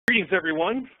Greetings,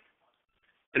 everyone,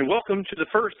 and welcome to the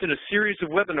first in a series of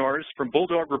webinars from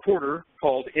Bulldog Reporter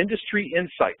called Industry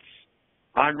Insights.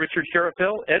 I'm Richard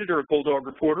Carafel, editor of Bulldog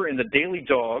Reporter and the Daily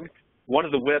Dog, one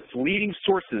of the web's leading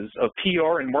sources of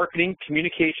PR and marketing,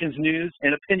 communications, news,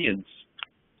 and opinions.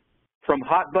 From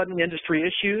hot-button industry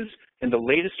issues and the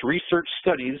latest research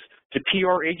studies to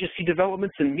PR agency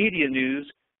developments and media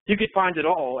news, you can find it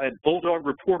all at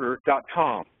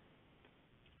bulldogreporter.com.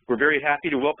 We're very happy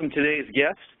to welcome today's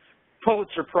guest,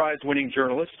 Pulitzer Prize winning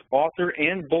journalist, author,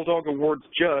 and Bulldog Awards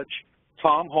judge,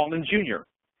 Tom Hallman Jr.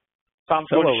 Tom's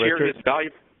going to share his value.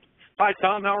 Hi,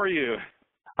 Tom. How are you?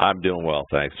 I'm doing well,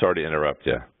 thanks. Sorry to interrupt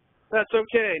you. That's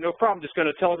okay. No problem. Just going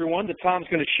to tell everyone that Tom's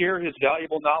going to share his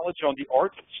valuable knowledge on the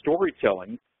art of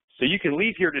storytelling so you can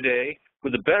leave here today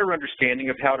with a better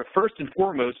understanding of how to first and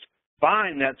foremost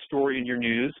find that story in your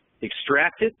news,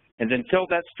 extract it, and then tell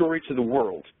that story to the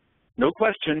world. No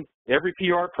question, every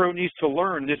PR pro needs to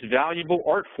learn this valuable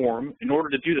art form in order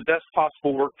to do the best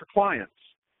possible work for clients.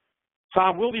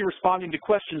 Tom will be responding to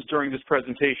questions during this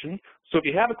presentation, so if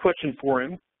you have a question for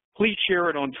him, please share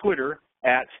it on Twitter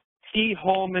at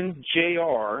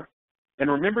THallmanJR,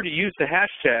 and remember to use the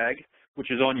hashtag,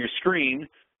 which is on your screen,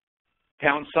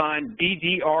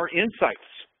 #BDR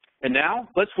Insights. And now,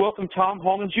 let's welcome Tom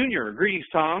Hallman Jr. Greetings,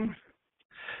 Tom.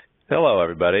 Hello,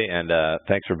 everybody, and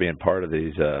thanks for being part of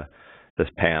this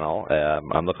panel.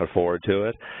 I'm looking forward to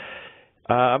it.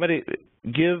 I'm going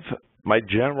to give my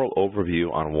general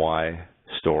overview on why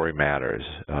story matters.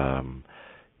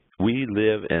 We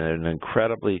live in an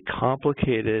incredibly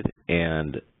complicated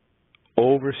and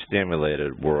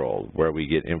overstimulated world where we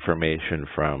get information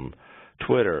from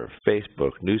Twitter,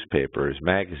 Facebook, newspapers,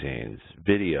 magazines,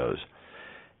 videos.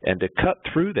 And to cut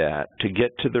through that to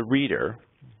get to the reader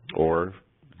or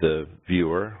the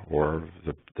viewer or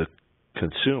the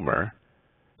consumer,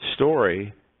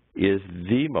 story is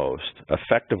the most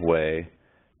effective way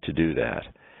to do that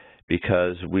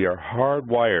because we are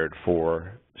hardwired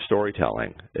for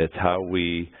storytelling. It's how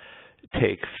we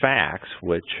take facts,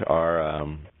 which are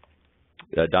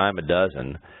a dime a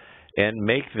dozen, and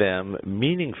make them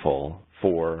meaningful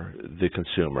for the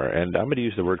consumer. And I'm going to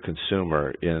use the word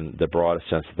consumer in the broadest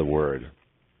sense of the word.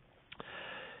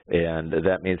 And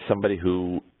that means somebody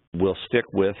who will stick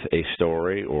with a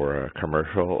story or a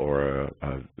commercial or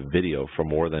a video for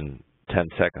more than 10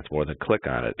 seconds, more than click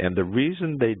on it. And the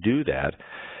reason they do that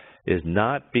is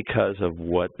not because of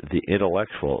what the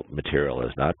intellectual material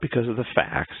is, not because of the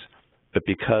facts, but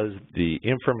because the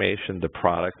information, the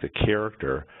product, the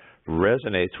character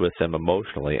resonates with them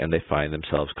emotionally and they find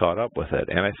themselves caught up with it.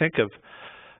 And I'm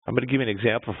going to give you an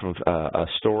example from a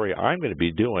story I'm going to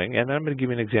be doing, and then I'm going to give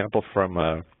you an example from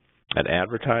an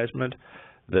advertisement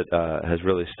that has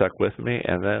really stuck with me,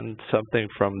 and then something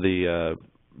from the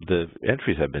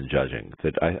entries I've been judging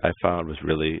that I found was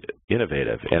really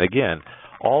innovative. And again,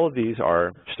 all of these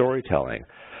are storytelling.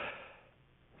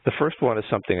 The first one is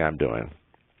something I'm doing.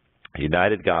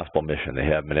 United Gospel Mission. They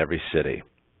have them in every city.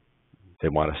 They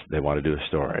want to do a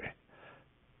story.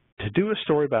 To do a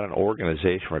story about an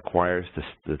organization requires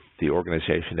the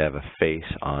organization to have a face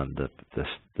on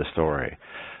the story.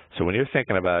 So when you're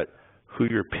thinking about who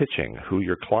you're pitching, who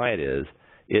your client is,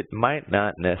 it might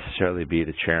not necessarily be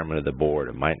the chairman of the board.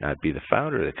 It might not be the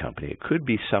founder of the company. It could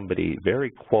be somebody very,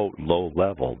 quote, low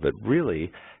level that really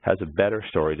has a better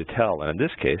story to tell. And in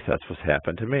this case, that's what's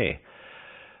happened to me.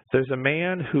 There's a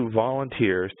man who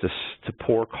volunteers to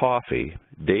pour coffee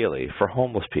daily for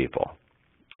homeless people.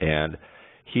 And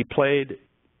he played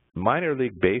minor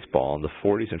league baseball in the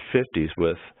 40s and 50s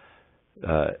with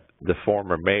the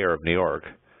former mayor of New York,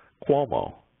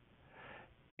 Cuomo.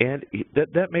 And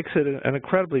that makes it an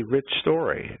incredibly rich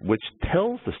story, which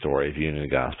tells the story of Union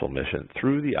Gospel Mission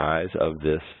through the eyes of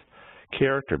this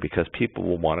character, because people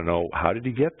will want to know, how did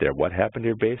you get there? What happened to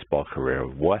your baseball career?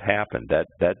 What happened?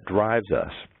 That drives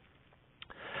us.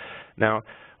 Now,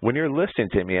 when you're listening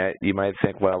to me, you might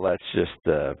think, well, that's just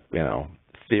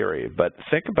theory. But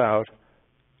think about,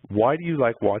 why do you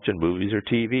like watching movies or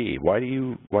TV? Why do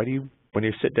you when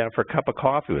you sit down for a cup of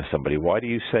coffee with somebody, why do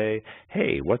you say,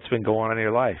 hey, what's been going on in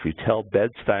your life? You tell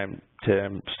bedtime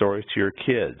stories to your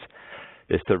kids.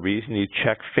 It's the reason you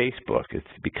check Facebook. It's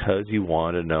because you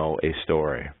want to know a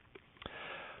story.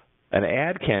 An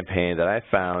ad campaign that I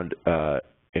found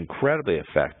incredibly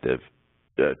effective,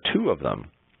 two of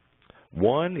them.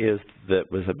 One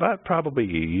was about probably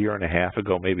a year and a half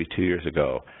ago, maybe 2 years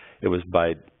ago. It was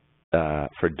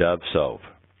for Dove Soap.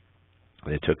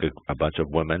 They took a bunch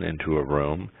of women into a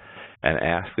room and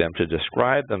asked them to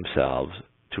describe themselves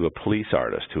to a police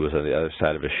artist who was on the other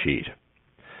side of a sheet.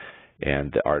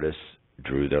 And the artist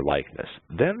drew their likeness.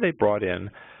 Then they brought in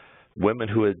women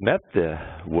who had met the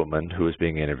woman who was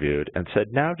being interviewed and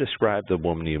said, now describe the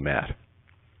woman you met.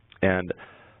 And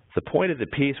the point of the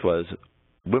piece was,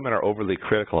 women are overly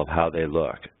critical of how they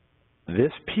look.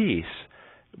 This piece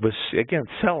was, again,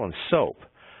 selling soap,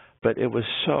 but it was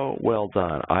so well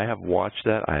done. I have watched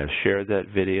that. I have shared that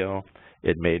video.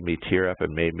 It made me tear up. It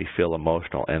made me feel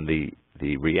emotional. And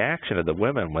the reaction of the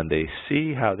women when they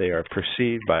see how they are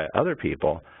perceived by other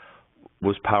people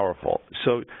was powerful.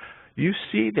 So you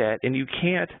see that, and you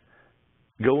can't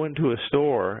go into a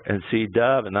store and see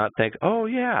Dove and not think, oh,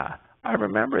 yeah, I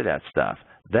remember that stuff.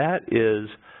 That is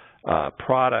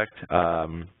product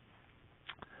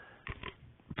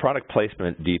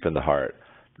placement deep in the heart.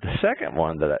 The second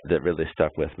one that really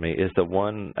stuck with me is the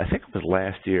one, I think it was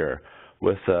last year,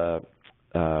 with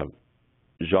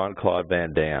Jean-Claude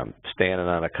Van Damme standing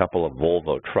on a couple of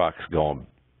Volvo trucks going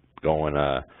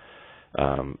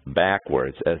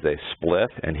backwards as they split,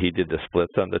 and he did the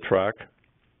splits on the truck.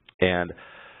 And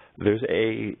there's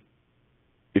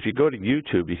if you go to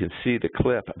YouTube, you can see the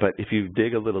clip, but if you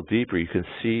dig a little deeper, you can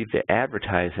see the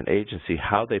advertising agency,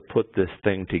 how they put this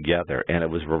thing together. And it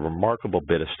was a remarkable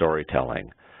bit of storytelling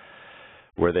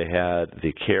where they had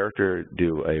the character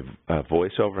do a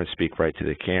voiceover and speak right to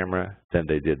the camera. Then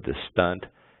they did the stunt,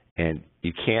 and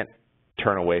you can't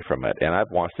turn away from it. And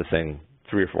I've watched the thing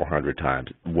 300 or 400 times.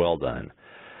 Well done.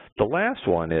 The last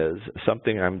one is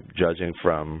something I'm judging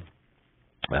from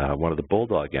one of the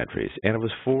Bulldog entries, and it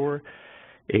was for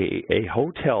a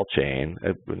hotel chain,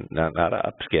 not an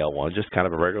upscale one, just kind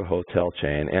of a regular hotel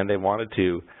chain, and they wanted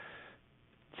to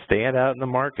stand out in the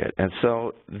market. And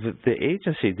so the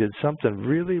agency did something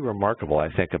really remarkable, I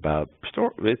think,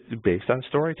 based on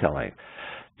storytelling.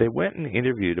 They went and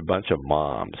interviewed a bunch of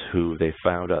moms who they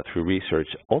found out through research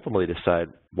ultimately decide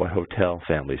what hotel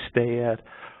families stay at,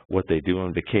 what they do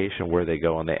on vacation, where they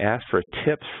go, and they asked for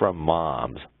tips from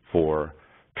moms for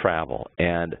travel.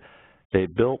 And they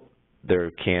built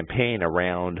their campaign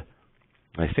around,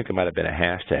 I think it might have been a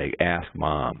hashtag, Ask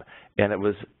Mom. And it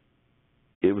was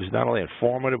not only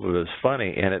informative, it was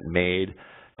funny, and it made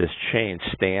this chain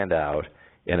stand out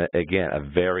in, again, a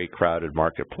very crowded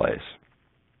marketplace.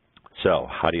 So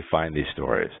how do you find these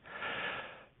stories?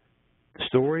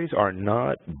 Stories are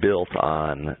not built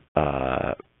on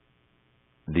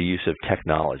the use of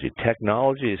technology.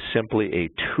 Technology is simply a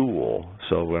tool.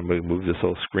 So when we move this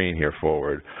little screen here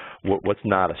forward, what's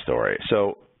not a story?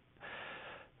 So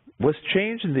what's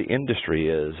changed in the industry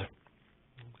is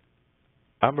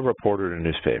I'm a reporter in a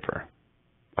newspaper.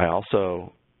 I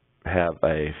also have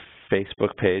a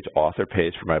Facebook page, author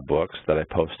page for my books that I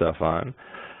post stuff on.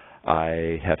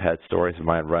 I have had stories of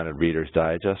mine run in Reader's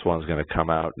Digest. One's going to come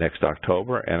out next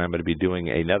October, and I'm going to be doing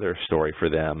another story for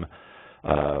them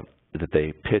that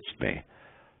they pitched me.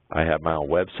 I have my own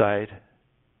website.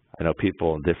 I know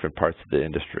people in different parts of the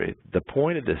industry. The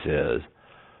point of this is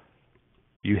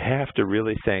you have to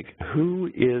really think, who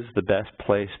is the best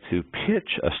place to pitch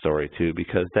a story to,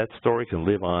 because that story can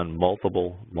live on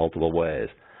multiple ways.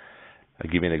 I'll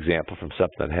give you an example from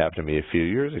something that happened to me a few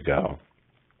years ago.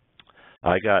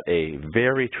 I got a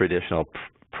very traditional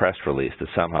press release that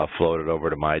somehow floated over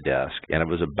to my desk, and it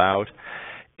was about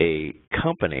a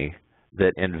company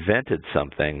that invented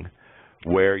something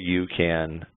where you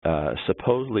can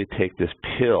supposedly take this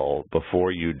pill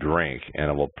before you drink,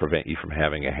 and it will prevent you from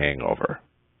having a hangover.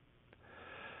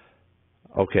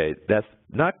 Okay, that's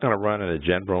not going to run in a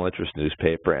general interest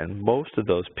newspaper, and most of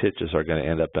those pitches are going to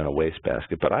end up in a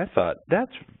wastebasket. But I thought,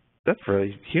 that's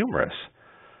really humorous.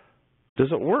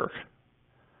 Does it work?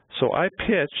 So I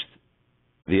pitched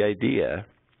the idea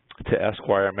to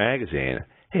Esquire magazine,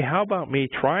 hey, how about me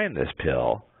trying this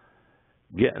pill,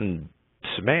 getting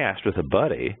smashed with a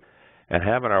buddy, and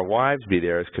having our wives be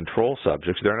there as control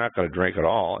subjects? They're not going to drink at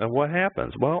all. And what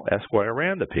happens? Well, Esquire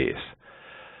ran the piece.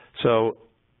 So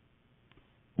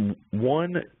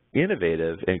one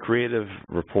innovative and creative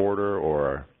reporter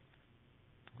or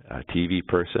a TV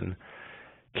person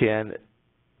can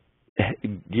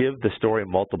give the story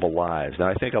multiple lives. Now,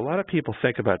 I think a lot of people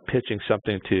think about pitching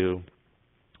something to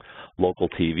local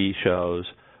TV shows,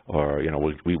 or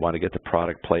we want to get the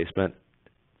product placement.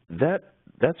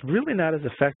 That's really not as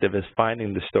effective as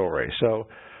finding the story. So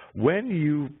when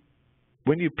you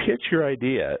pitch your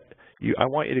idea, I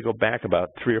want you to go back about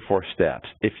 3 or 4 steps.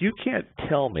 If you can't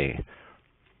tell me,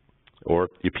 or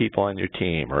your people on your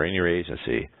team or in your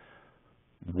agency,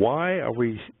 what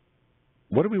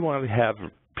do we want to have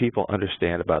people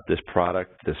understand about this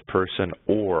product, this person,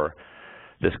 or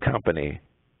this company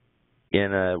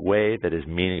in a way that is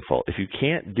meaningful? If you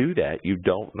can't do that, you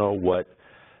don't know what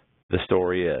the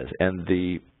story is. And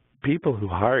the people who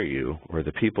hire you, or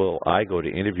the people I go to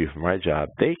interview for my job,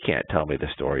 they can't tell me the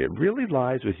story. It really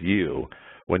lies with you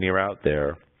when you're out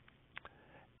there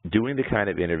doing the kind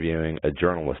of interviewing a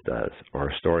journalist does or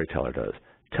a storyteller does.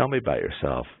 Tell me about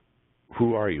yourself.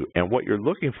 Who are you? And what you're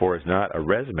looking for is not a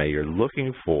resume. You're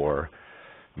looking for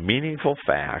meaningful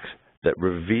facts that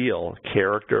reveal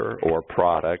character or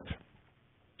product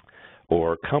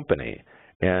or company.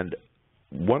 And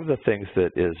one of the things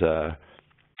that is,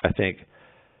 I think,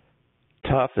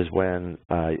 tough is when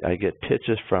I get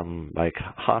pitches from like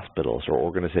hospitals or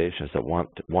organizations that want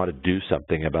to do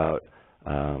something about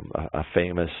a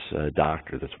famous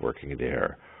doctor that's working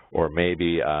there, or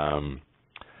maybe a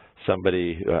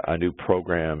new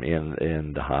program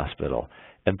in the hospital.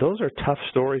 And those are tough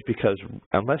stories because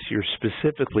unless you're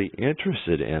specifically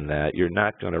interested in that, you're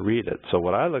not going to read it. So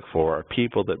what I look for are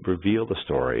people that reveal the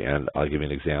story. And I'll give you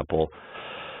an example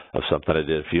of something I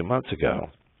did a few months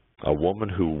ago. A woman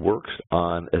who works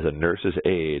as a nurse's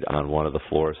aide on one of the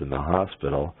floors in the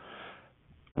hospital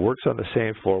works on the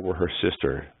same floor where her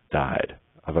sister died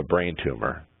of a brain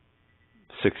tumor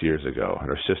 6 years ago, and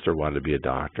her sister wanted to be a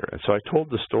doctor. And so I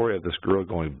told the story of this girl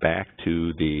going back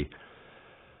to the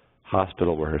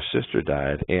hospital where her sister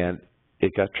died, and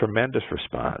it got tremendous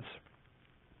response.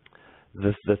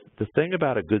 The thing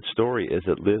about a good story is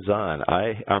it lives on.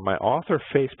 On my author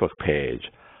Facebook page,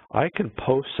 I can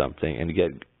post something and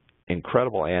get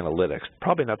incredible analytics,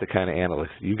 probably not the kind of analytics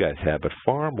you guys have, but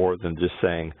far more than just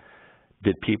saying,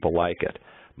 did people like it?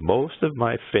 Most of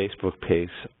my Facebook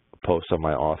posts on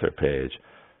my author page,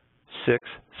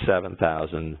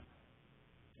 7,000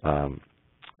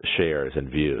 shares and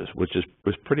views, which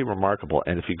was pretty remarkable.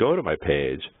 And if you go to my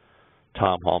page,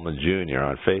 Tom Hallman Jr.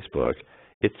 on Facebook,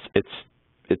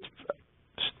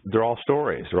 they're all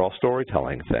stories. They're all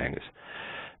storytelling things.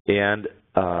 And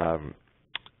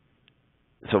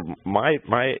so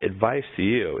my advice to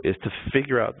you is to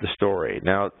figure out the story.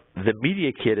 Now, the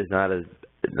media kit is not as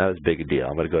big a deal.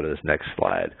 I'm going to go to this next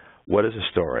slide. What is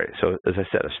a story? So, as I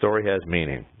said, a story has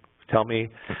meaning. Tell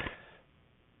me,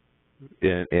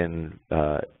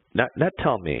 not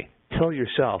tell me, tell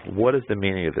yourself what is the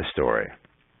meaning of the story.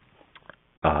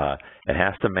 It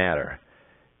has to matter.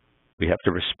 We have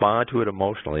to respond to it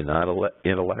emotionally, not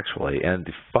intellectually. And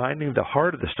finding the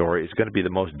heart of the story is going to be the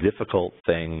most difficult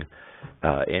thing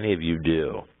any of you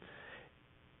do.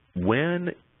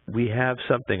 When we have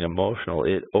something emotional,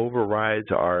 it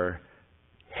overrides our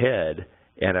head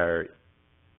and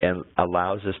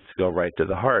allows us to go right to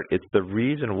the heart. It's the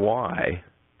reason why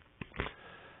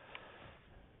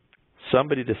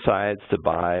somebody decides to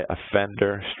buy a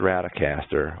Fender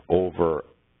Stratocaster over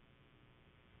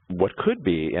what could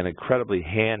be an incredibly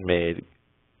handmade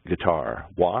guitar.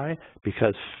 Why?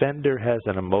 Because Fender has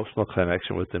an emotional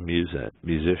connection with the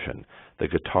musician, the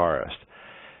guitarist.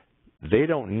 They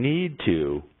don't need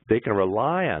to. They can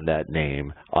rely on that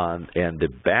name and the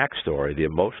backstory, the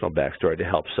emotional backstory, to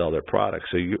help sell their product.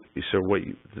 So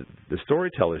the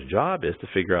storyteller's job is to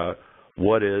figure out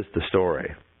what is the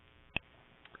story.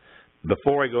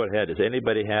 Before I go ahead, does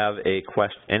anybody have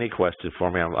any question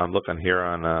for me? I'm looking here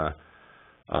on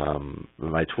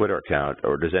my Twitter account,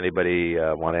 or does anybody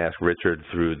want to ask Richard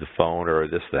through the phone or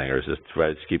this thing, or is this try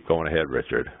to just keep going ahead,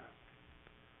 Richard?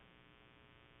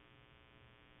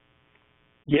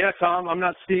 Yeah, Tom, I'm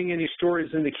not seeing any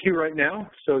stories in the queue right now,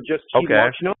 so just keep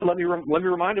marching on. Let me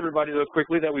remind everybody, though,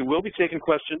 quickly that we will be taking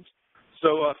questions,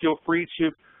 so feel free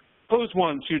to pose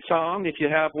one to Tom if you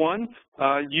have one.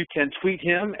 You can tweet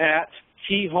him at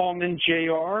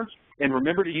 @THallmanJR, and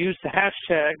remember to use the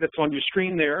hashtag that's on your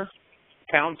screen there,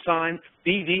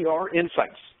 #BDR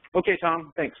Insights. Okay,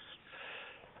 Tom, thanks.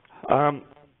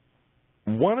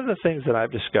 One of the things that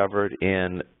I've discovered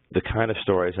in the kind of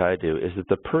stories I do is that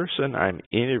the person I'm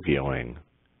interviewing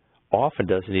often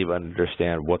doesn't even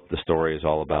understand what the story is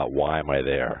all about. Why am I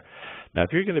there? Now,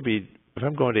 if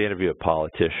I'm going to interview a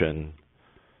politician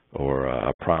or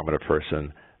a prominent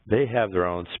person, they have their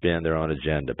own spin, their own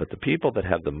agenda. But the people that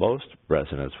have the most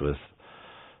resonance with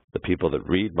the people that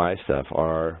read my stuff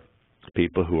are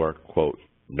people who are, quote,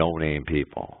 no-name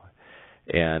people.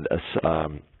 And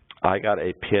I got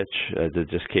a pitch that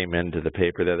just came into the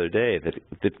paper the other day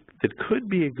that could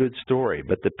be a good story,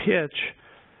 but the pitch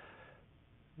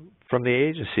from the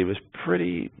agency was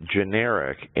pretty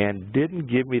generic and didn't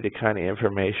give me the kind of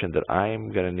information that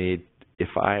I'm going to need if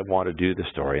I want to do the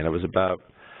story. And it was about,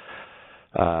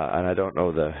 and I don't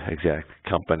know the exact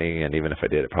company, and even if I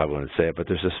did, I probably wouldn't say it, but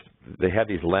they have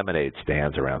these lemonade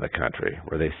stands around the country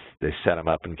where they set them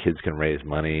up and kids can raise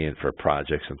money and for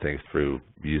projects and things through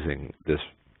using this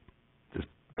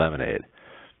lemonade.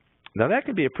 Now, that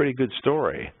could be a pretty good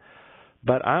story,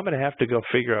 But I'm going to have to go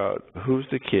figure out who's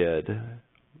the kid.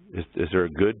 Is there a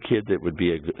good kid that would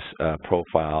be a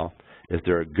profile? Is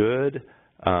there a good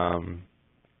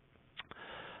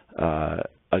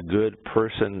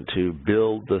person to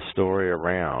build the story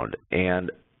around?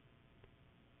 And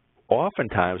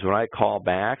oftentimes when I call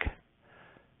back,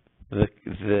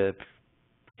 the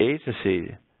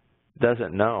agency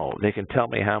doesn't know. They can tell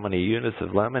me how many units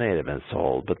of lemonade have been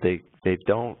sold, but they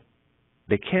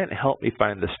can't help me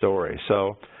find the story.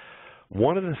 So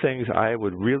one of the things I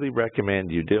would really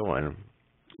recommend you doing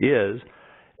is,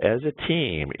 as a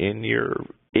team in your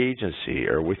agency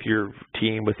or with your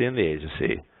team within the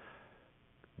agency,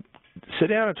 sit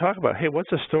down and talk about, hey,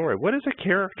 what's a story? What is a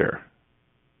character?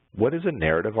 What is a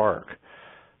narrative arc?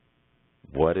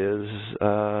 What is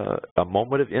a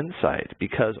moment of insight?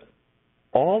 Because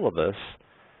all of us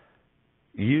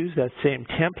use that same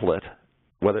template,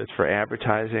 whether it's for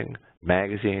advertising,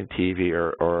 magazine, TV,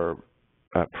 or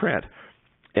print.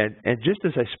 And just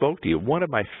as I spoke to you, one of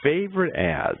my favorite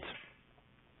ads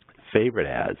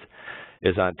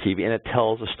is on TV, and it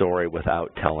tells a story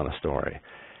without telling a story.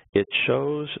 It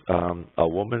shows a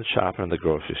woman shopping in the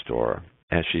grocery store,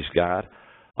 and she's got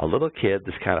a little kid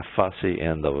that's kind of fussy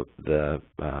in the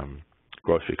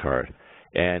grocery cart,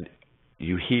 and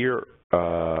you hear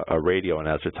a radio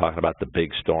announcer talking about the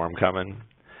big storm coming,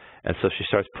 and so she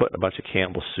starts putting a bunch of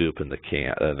Campbell's soup in the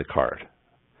cart.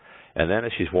 And then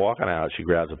as she's walking out, she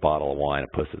grabs a bottle of wine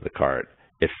and puts it in the cart.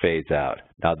 It fades out.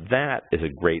 Now that is a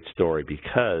great story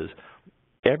because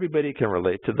everybody can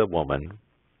relate to the woman.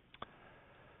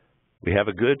 We have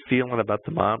a good feeling about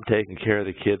the mom taking care of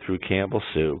the kid through Campbell's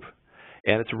soup,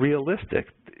 and it's realistic.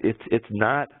 It's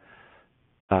not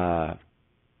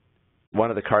one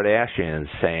of the Kardashians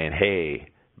saying, hey,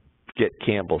 get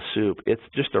Campbell's soup. It's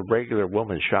just a regular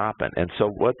woman shopping. And so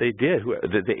what they did,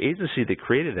 the agency that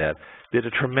created that, did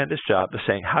a tremendous job of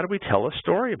saying, how do we tell a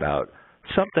story about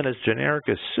something as generic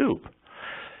as soup?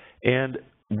 And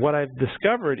what I've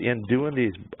discovered in doing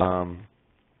these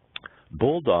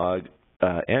Bulldog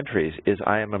entries is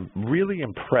I am really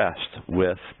impressed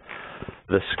with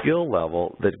the skill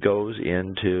level that goes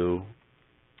into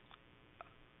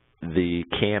the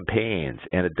campaigns,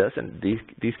 and it doesn't.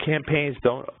 These campaigns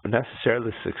don't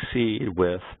necessarily succeed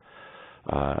with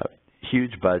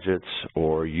huge budgets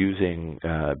or using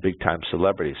big-time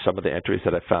celebrities. Some of the entries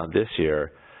that I found this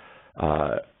year,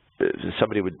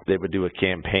 they would do a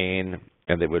campaign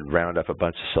and they would round up a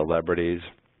bunch of celebrities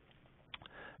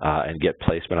and get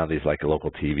placement on these like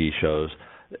local TV shows.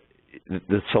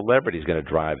 The celebrity is going to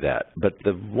drive that, but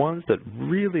the ones that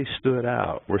really stood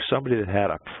out were somebody that had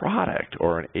a product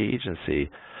or an agency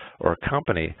or a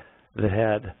company that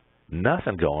had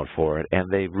nothing going for it, and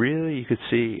they really, you could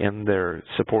see in their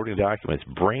supporting documents,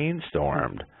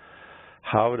 brainstormed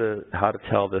how to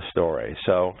tell this story.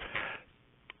 So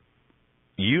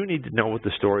you need to know what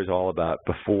the story is all about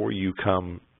before you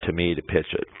come to me to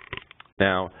pitch it.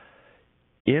 Now,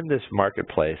 in this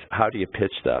marketplace, how do you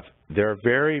pitch stuff? There are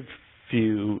very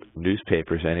few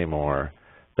newspapers anymore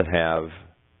that have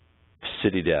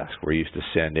city desk where you used to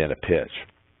send in a pitch.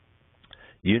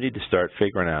 You need to start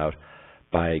figuring out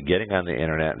by getting on the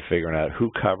internet and figuring out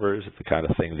who covers the kind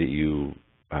of thing that you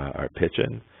are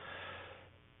pitching.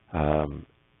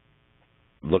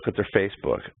 Look at their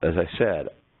Facebook. As I said,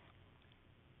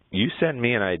 you send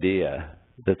me an idea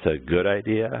that's a good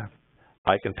idea,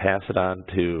 I can pass it on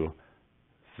to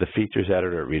the features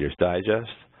editor at Reader's Digest,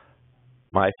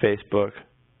 my Facebook,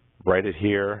 write it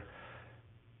here,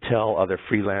 tell other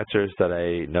freelancers that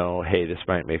I know, hey, this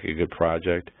might make a good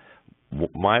project.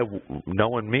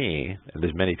 Knowing me, and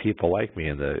there's many people like me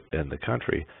in the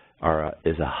country,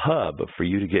 is a hub for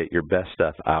you to get your best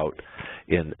stuff out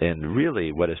in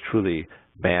really what is truly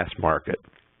mass market.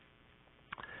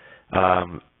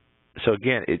 So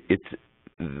again,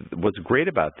 what's great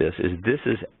about this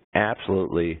is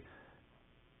absolutely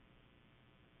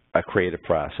a creative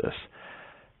process.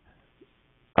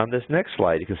 On this next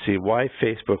slide, you can see why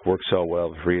Facebook works so well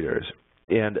with readers.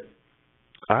 And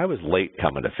I was late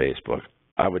coming to Facebook.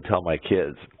 I would tell my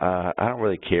kids, I don't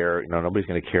really care. Nobody's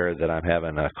going to care that I'm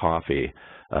having a coffee,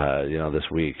 this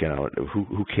week.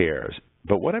 Who cares?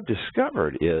 But what I've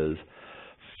discovered is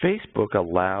Facebook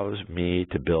allows me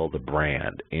to build a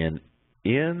brand. And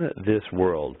in this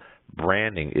world,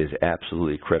 branding is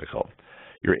absolutely critical.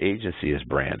 Your agency is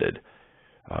branded.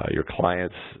 Your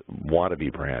clients want to be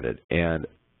branded. And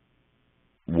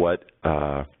what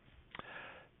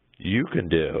you can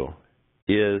do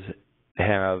is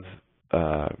have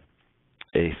a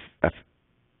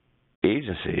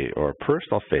agency or a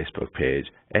personal Facebook page,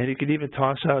 and you can even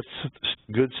toss out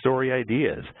good story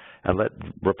ideas and let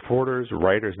reporters,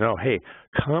 writers know, hey,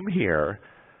 come here,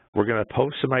 we're going to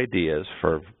post some ideas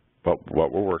for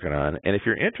what we're working on, and if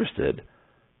you're interested,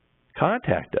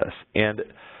 contact us. And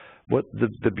what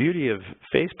the beauty of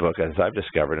Facebook, as I've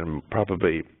discovered, and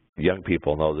probably young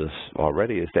people know this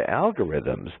already, is the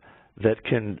algorithms that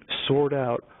can sort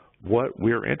out what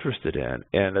we're interested in.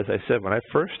 And as I said, when I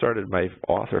first started my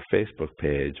author Facebook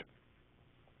page,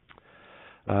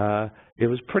 it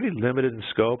was pretty limited in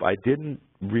scope. I didn't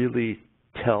really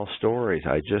tell stories.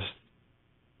 I just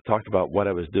talked about what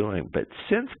I was doing. But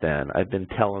since then, I've been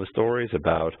telling stories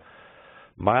about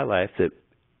my life that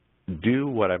do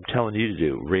what I'm telling you to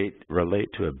do,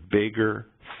 relate to a bigger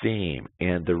theme.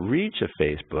 And the reach of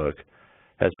Facebook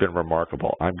has been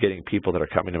remarkable. I'm getting people that are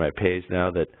coming to my page now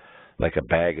that, like a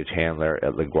baggage handler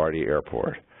at LaGuardia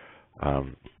Airport.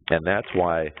 And that's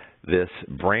why this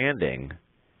branding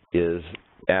is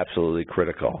absolutely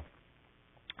critical.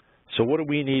 So what do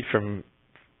we need from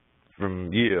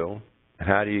you, and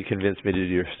how do you convince me to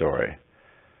do your story?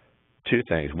 Two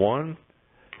things. One,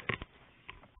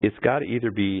 it's got to either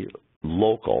be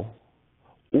local,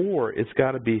 or it's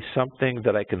got to be something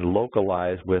that I can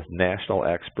localize with national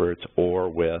experts or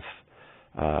with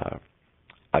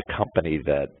a company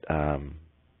that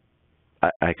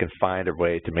I can find a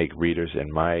way to make readers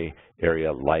in my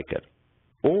area like it.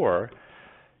 Or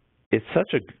it's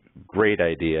such a great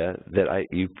idea that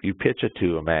you pitch it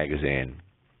to a magazine,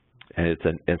 and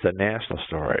it's a national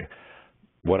story.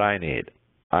 What I need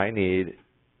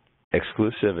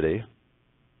exclusivity.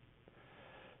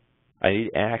 I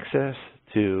need access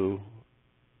to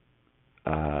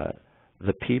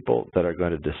the people that are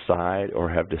going to decide or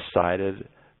have decided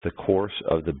the course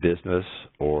of the business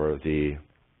or the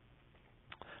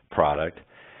product.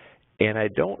 And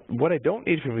what I don't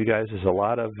need from you guys is a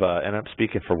lot of, and I'm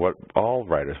speaking for what all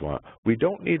writers want, we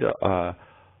don't need a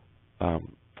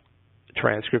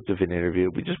transcript of an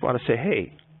interview. We just want to say,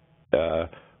 hey,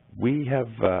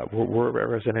 we're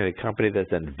representing a company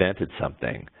that's invented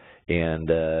something, and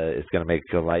it's going to make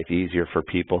life easier for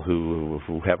people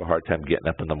who have a hard time getting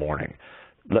up in the morning.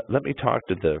 Let me talk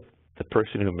to the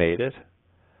person who made it.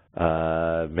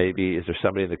 Maybe is there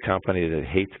somebody in the company that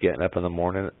hates getting up in the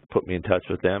morning? Put me in touch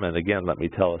with them, and again, let me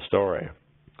tell a story.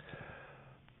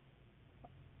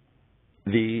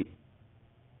 The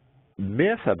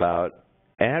myth about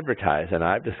advertising,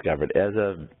 I've discovered as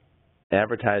an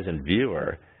advertising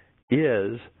viewer,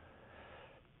 is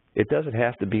it doesn't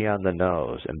have to be on the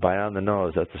nose. And by on the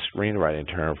nose, that's a screenwriting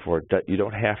term for it. You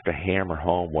don't have to hammer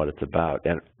home what it's about.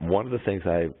 And one of the things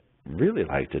I really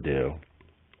like to do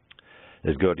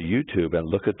is go to YouTube and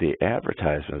look at the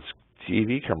advertisements,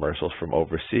 TV commercials from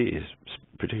overseas,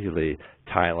 particularly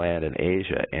Thailand and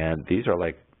Asia. And these are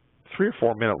like 3 or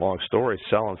 4 minute long stories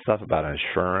selling stuff about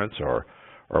insurance or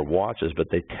watches,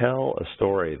 but they tell a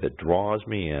story that draws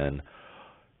me in,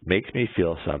 makes me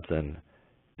feel something,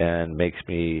 and makes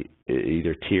me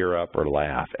either tear up or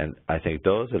laugh. And I think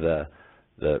those are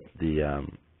the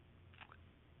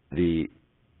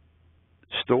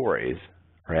stories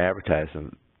or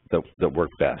advertisements that work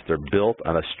best. They're built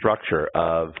on a structure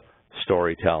of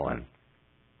storytelling.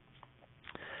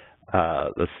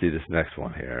 Let's see this next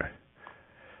one here.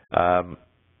 I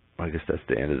guess that's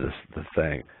the end of the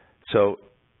thing. So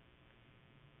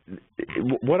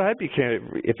what I'd be curious,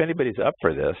 if anybody's up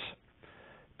for this,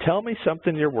 tell me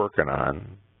something you're working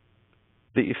on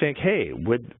that you think, hey,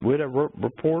 would a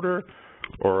reporter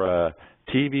or a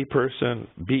TV person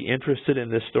be interested in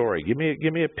this story? Give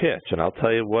me a pitch, and I'll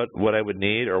tell you what I would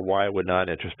need or why it would not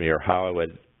interest me, or how I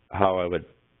would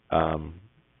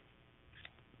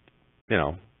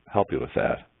help you with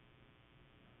that.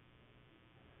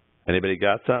 Anybody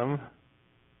got something?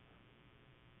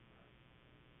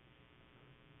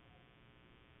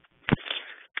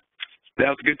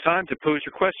 Now's a good time to pose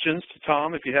your questions to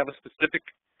Tom if you have a specific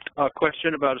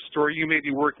question about a story you may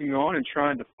be working on and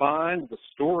trying to find the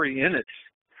story in it.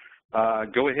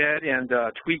 Go ahead and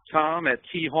tweet Tom at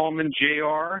Hallman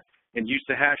Jr. and use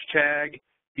the hashtag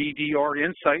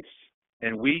BDRInsights,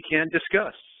 and we can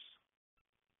discuss.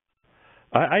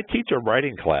 I teach a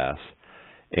writing class,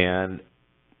 and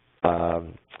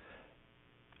to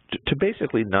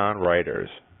basically non-writers,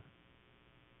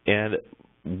 and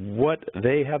what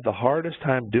they have the hardest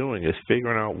time doing is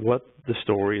figuring out what the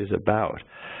story is about.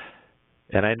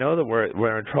 And I know that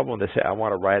we're in trouble when they say, I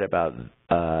want to write about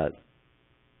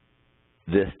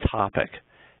this topic.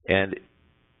 And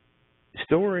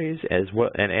stories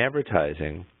and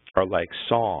advertising are like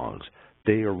songs.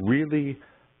 They are really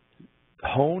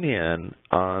hone in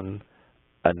on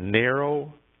a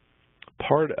narrow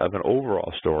part of an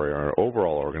overall story or an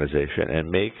overall organization and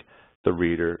make the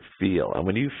reader feel. And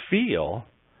when you feel,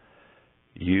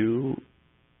 you're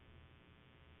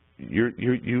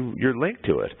linked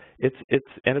to it.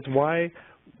 It's why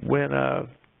when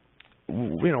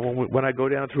when I go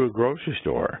down to a grocery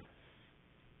store,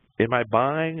 am I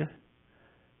buying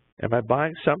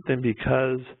something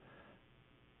because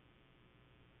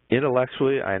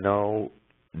intellectually I know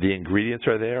the ingredients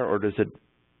are there, or does it,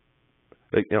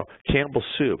 Campbell's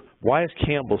soup? Why is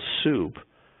Campbell's soup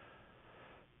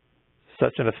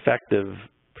such an effective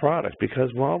product?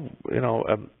 Because,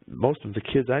 most of the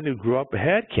kids I knew grew up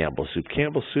had Campbell's soup.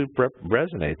 Campbell's soup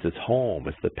resonates. It's home.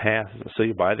 It's the past. So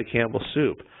you buy the Campbell's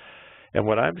soup. And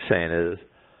what I'm saying is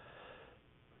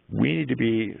we need to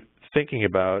be thinking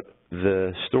about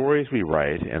the stories we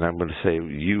write, and I'm going to say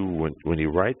when you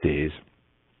write these,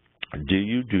 do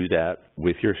you do that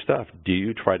with your stuff? Do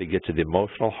you try to get to the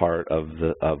emotional heart of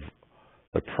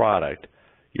the product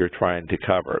you're trying to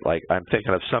cover? Like, I'm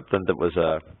thinking of something that was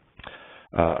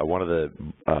one of the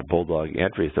Bulldog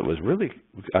entries that was really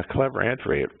a clever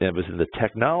entry. It was in the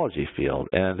technology field,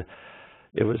 and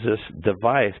it was this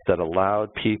device that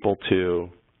allowed people to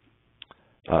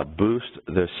boost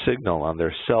their signal on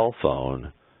their cell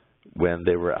phone when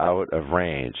they were out of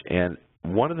range. And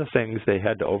one of the things they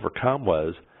had to overcome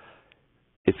was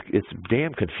it's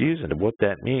damn confusing to what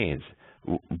that means.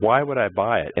 Why would I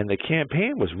buy it? And the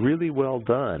campaign was really well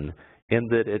done in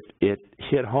that it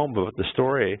hit home with the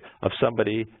story of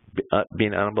somebody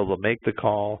being unable to make the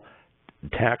call,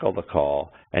 tackle the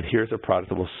call, and here's a product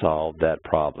that will solve that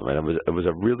problem. And it was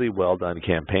a really well done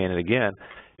campaign. And again,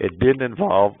 it didn't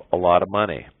involve a lot of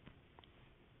money.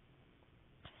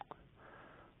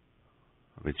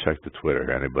 Let me check the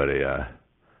Twitter. Anybody?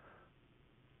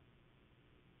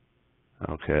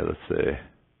 Okay, let's see.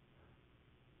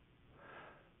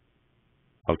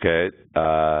 Okay.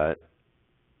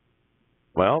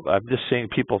 Well, I'm just seeing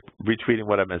people retweeting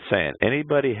what I've been saying.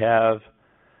 Anybody have?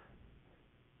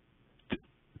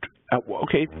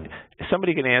 Okay,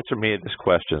 somebody can answer me this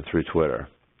question through Twitter.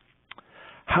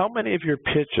 How many of your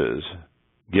pitches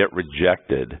get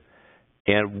rejected,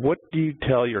 and what do you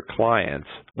tell your clients?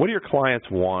 What do your clients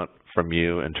want from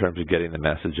you in terms of getting the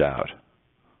message out?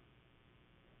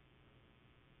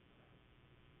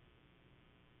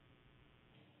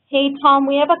 Hey, Tom,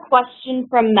 we have a question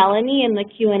from Melanie in the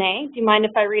Q&A. Do you mind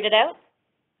if I read it out?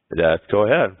 Go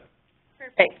ahead.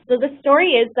 Perfect. So the story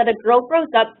is that a girl grows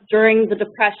up during the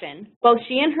Depression. Both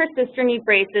she and her sister need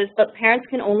braces, but parents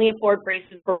can only afford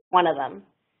braces for one of them.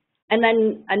 And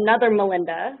then another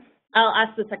Melinda. I'll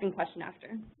ask the second question after.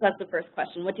 So that's the first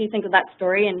question. What do you think of that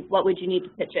story, and what would you need to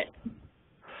pitch it?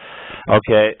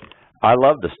 Okay. I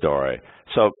love the story.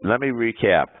 So let me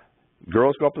recap.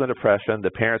 Girls grow up in the Depression. The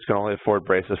parents can only afford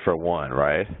braces for one,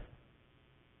 right?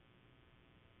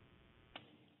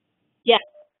 Yes,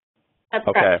 that's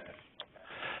correct. Okay.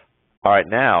 All right.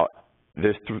 Now,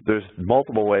 there's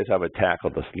multiple ways I would tackle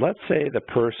this. Let's say the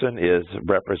person is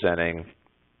representing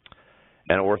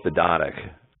an orthodontic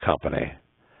company.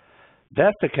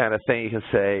 That's the kind of thing you can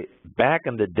say, back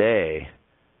in the day,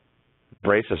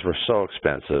 braces were so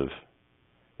expensive,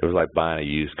 it was like buying a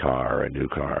used car or a new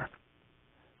car.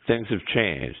 Things have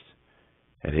changed.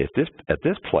 And at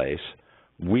this place,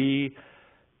 we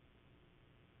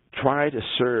try to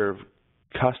serve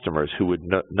customers who would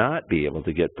not be able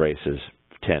to get braces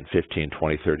 10, 15,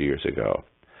 20, 30 years ago.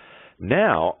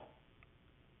 Now,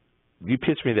 you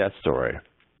pitch me that story.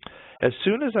 As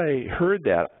soon as I heard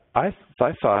that, I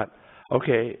thought,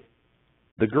 okay,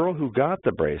 the girl who got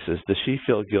the braces, does she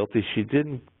feel guilty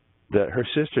that her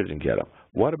sister didn't get them?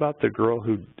 What about the girl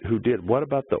who did? What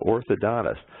about the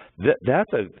orthodontist?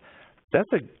 That's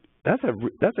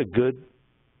a good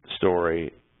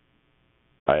story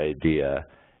idea,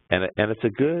 and it's a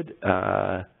good.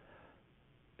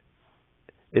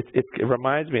 It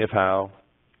reminds me of how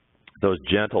those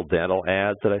gentle dental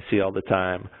ads that I see all the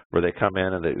time, where they come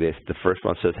in and the first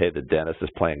one says, "Hey, the dentist is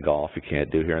playing golf. You can't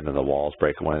do here," and then the walls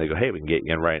break away, and they go, "Hey, we can get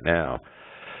you in right now."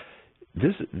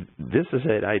 This is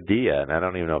an idea, and I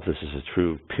don't even know if this is a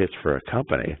true pitch for a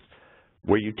company,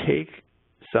 where you take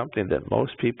something that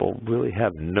most people really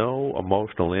have no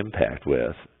emotional impact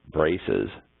with, braces,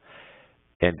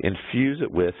 and infuse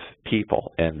it with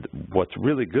people. And what's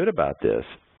really good about this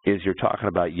is you're talking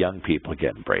about young people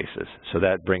getting braces. So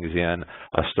that brings in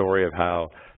a story of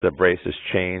how the braces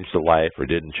changed a life or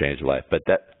didn't change a life. But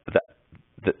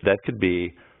that could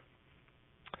be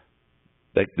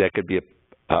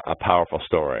a powerful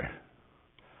story.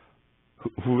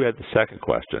 Who had the second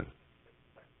question?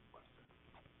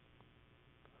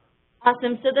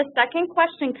 Awesome. So the second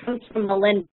question comes from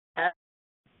Melinda.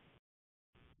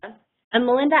 And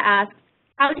Melinda asks,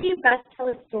 how do you best tell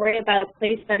a story about a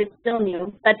place that is still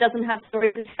new, that doesn't have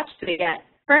stories attached to it yet?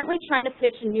 Currently trying to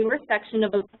pitch a newer section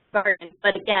of a garden,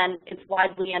 but again, it's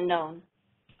widely unknown.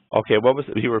 Okay, what was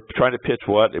it? You were trying to pitch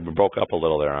what? It broke up a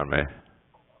little there on me.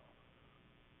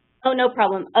 Oh, no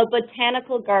problem. A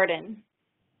botanical garden.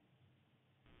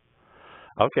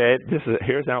 Okay,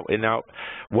 here's now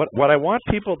what I want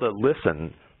people to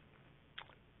listen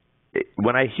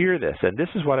when I hear this, and this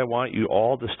is what I want you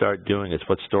all to start doing. It's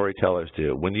what storytellers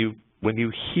do. When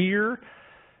you hear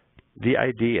the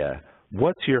idea,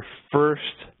 what's your first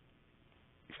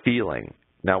feeling?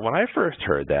 Now, when I first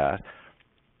heard that,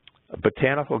 a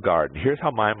botanical garden, here's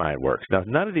how my mind works. Now,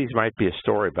 none of these might be a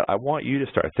story, but I want you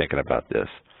to start thinking about this.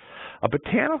 A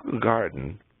botanical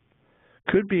garden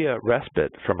could be a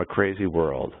respite from a crazy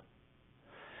world.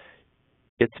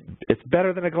 It's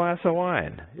better than a glass of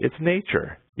wine. It's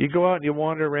nature. You go out and you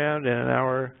wander around in an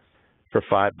hour for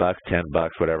 $5, $10,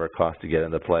 whatever it costs to get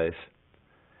in the place.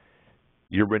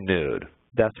 You're renewed.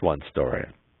 That's one story.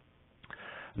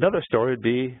 Another story would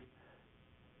be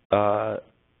a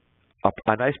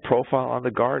nice profile on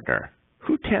the gardener.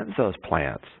 Who tends those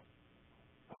plants?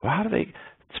 How do they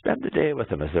spend the day with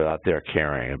them as they're out there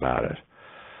caring about it?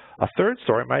 A third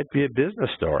story might be a business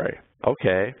story.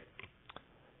 Okay,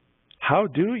 how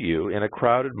do you, in a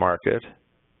crowded market,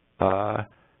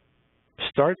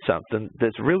 start something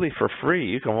that's really for free?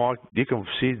 You can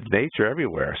see nature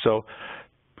everywhere. So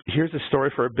here's a story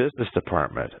for a business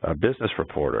department, a business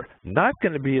reporter. Not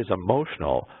going to be as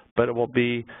emotional, but it will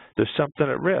be, there's something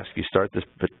at risk. You start this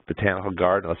botanical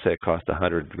garden, let's say it costs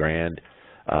 $100,000.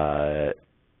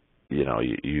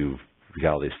 You've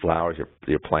got all these flowers,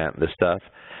 you're planting this stuff.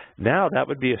 Now that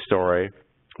would be a story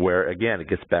where, again, it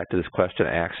gets back to this question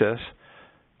of access.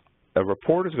 A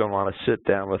reporter's going to want to sit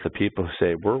down with the people who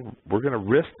say, we're going to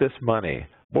risk this money.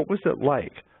 What was it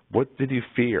like? What did you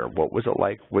fear? What was it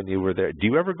like when you were there? Do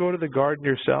you ever go to the garden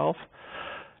yourself?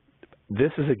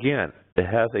 This is, again, it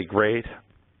has a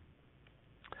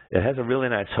really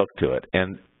nice hook to it.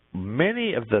 And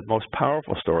many of the most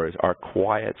powerful stories are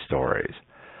quiet stories.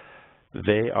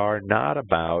 They are not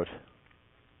about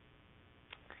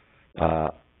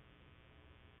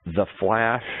the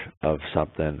flash of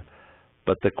something,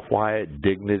 but the quiet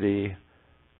dignity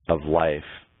of life.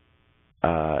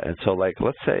 And so, like,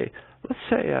 let's say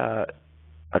a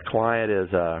client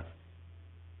is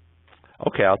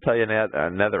okay. I'll tell you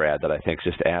another ad that I think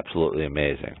is just absolutely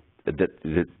amazing.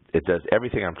 It does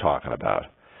everything I'm talking about.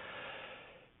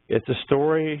 It's a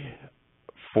story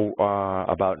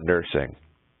about nursing.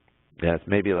 Yeah, it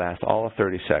maybe lasts all of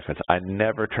 30 seconds. I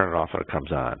never turn it off when it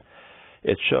comes on.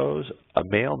 It shows a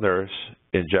male nurse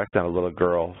inject on a little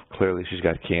girl. Clearly she's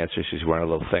got cancer. She's wearing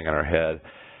a little thing on her head.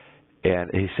 And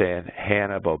he's saying,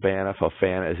 Hannah, Bobana,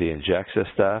 Fofana, as he injects this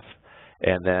stuff.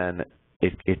 And then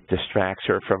it distracts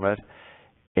her from it.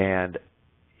 And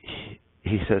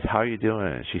he says, how are you doing?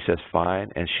 And she says,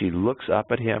 fine. And she looks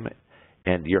up at him,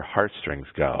 and your heartstrings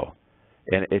go.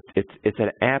 And it's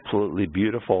an absolutely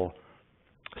beautiful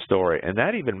story. And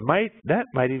that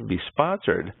might even be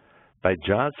sponsored by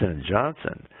Johnson &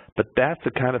 Johnson. But that's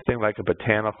the kind of thing like a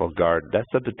botanical garden. That's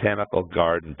a botanical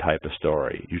garden type of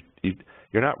story.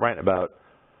 You're not writing about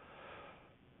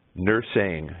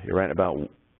nursing. You're writing about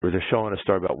where they're showing a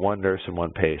story about one nurse and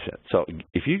one patient. So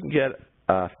if you can get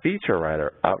a feature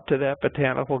writer out to that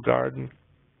botanical garden,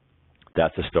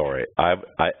 that's a story.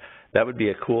 That would be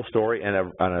a cool story, and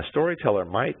a storyteller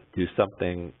might do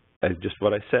something as just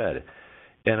what I said.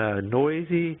 In a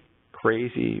noisy,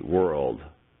 crazy world,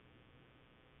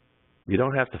 you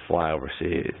don't have to fly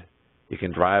overseas. You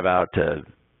can drive out to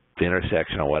the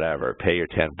intersection or whatever, pay your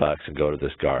 $10 and go to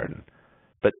this garden.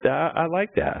 But I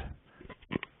like that.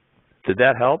 Did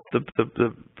that help?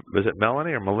 Was it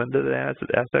Melanie or Melinda that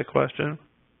asked that question?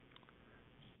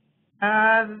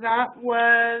 That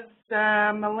was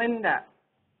Melinda.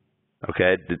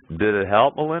 Okay. Did it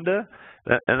help, Melinda?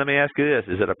 And let me ask you this.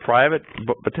 Is it a private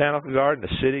botanical garden,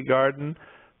 a city garden?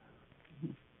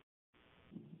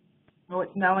 Oh,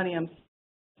 it's Melanie. I'm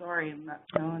sorry. I'm not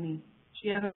Melanie. She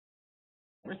hasn't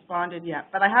responded yet.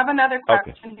 But I have another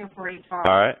question here for you, Tom.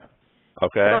 All right.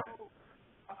 Okay. So,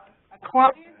 a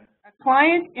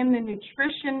client in the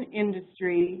nutrition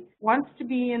industry wants to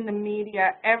be in the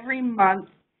media every month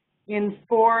in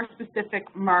 4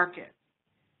 specific markets.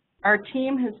 Our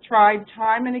team has tried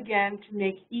time and again to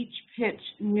make each pitch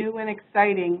new and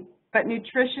exciting, but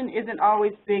nutrition isn't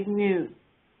always big news.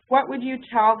 What would you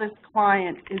tell this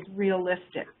client is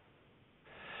realistic?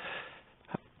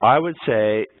 I would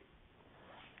say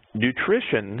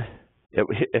nutrition,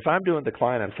 if I'm doing the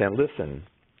client, I'm saying, listen,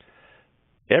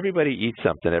 everybody eats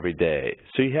something every day.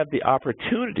 So you have the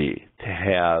opportunity to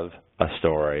have a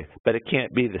story, but it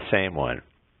can't be the same one.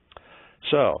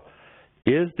 So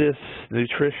is this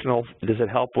nutritional, does it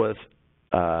help with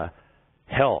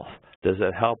health? Does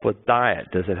it help with diet?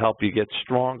 Does it help you get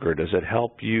stronger? Does it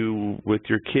help you with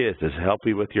your kids? Does it help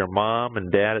you with your mom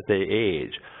and dad as they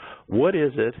age? What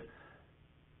is it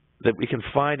that we can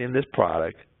find in this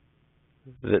product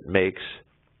that makes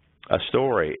a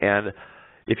story? And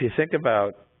if you think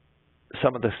about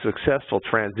some of the successful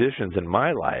transitions in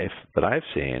my life that I've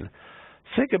seen,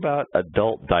 think about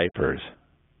adult diapers.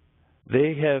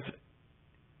 They have,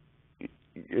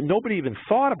 nobody even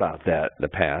thought about that in the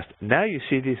past. Now you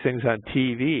see these things on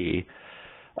TV,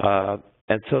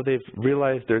 and so they've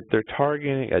realized they're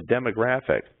targeting a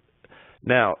demographic.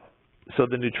 Now, so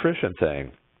the nutrition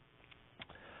thing,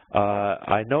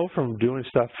 I know from doing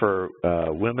stuff for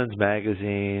women's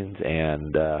magazines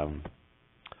and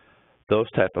those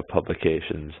type of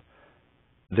publications,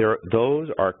 those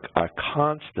are a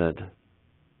constant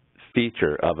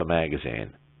feature of a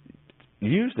magazine,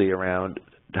 usually around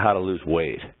how to lose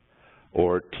weight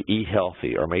or to eat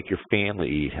healthy or make your family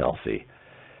eat healthy.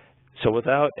 So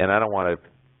without, and I don't want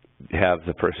to have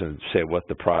the person say what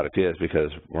the product is because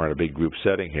we're in a big group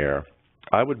setting here,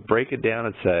 I would break it down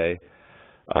and say,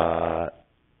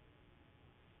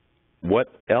 what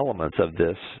elements of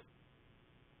this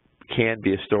can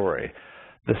be a story.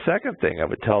 The second thing I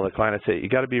would tell the client, I'd say, you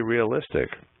got to be realistic.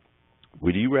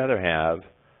 Would you rather have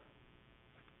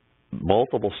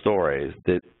multiple stories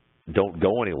that don't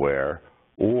go anywhere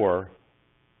or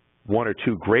one or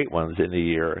two great ones in the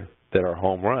year that are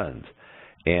home runs?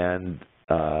 And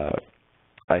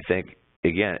I think,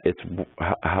 again, it's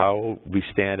how we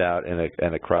stand out in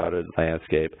a crowded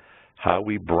landscape, how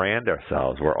we brand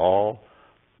ourselves. We're all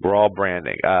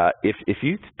branding. If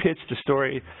you pitched a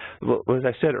story, well, as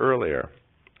I said earlier,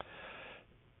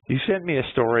 you sent me a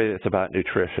story that's about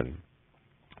nutrition.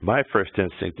 My first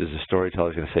instinct as a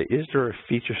storyteller is going to say, is there a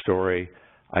feature story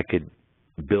I could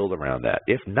build around that?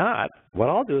 If not, what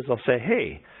I'll do is I'll say,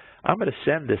 hey, I'm going to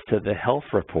send this to the health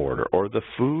reporter or the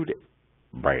food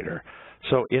writer.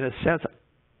 So in a sense,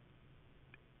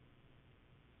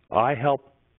 I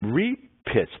help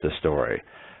re-pitch the story.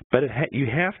 But you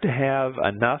have to have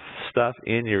enough stuff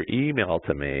in your email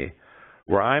to me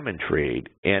where I'm intrigued.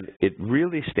 And it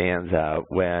really stands out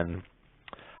when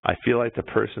I feel like the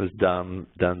person has done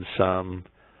some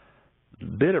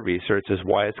bit of research as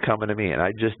why it's coming to me. And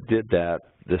I just did that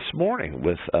this morning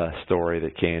with a story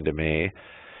that came to me.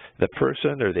 The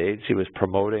person or the agency was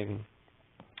promoting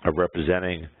or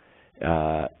representing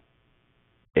an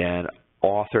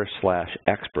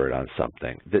author/expert on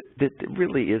something that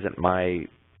really isn't my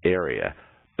area.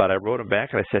 But I wrote him back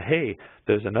and I said, hey,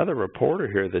 there's another reporter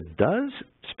here that does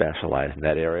specialize in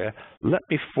that area. Let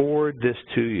me forward this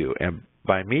to you. And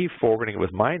by me forwarding it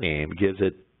with my name gives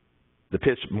it the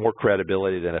pitch more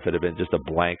credibility than if it had been just a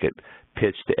blanket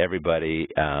pitch to everybody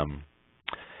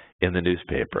in the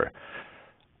newspaper.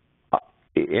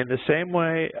 In the same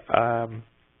way, I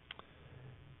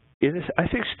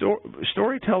think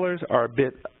storytellers are a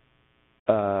bit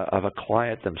of a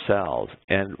client themselves,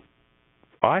 and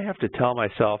I have to tell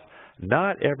myself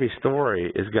not every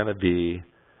story is going to be,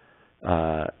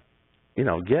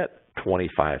 get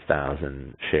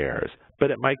 25,000 shares, but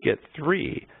it might get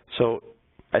 3. So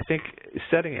I think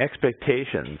setting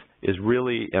expectations is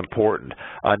really important.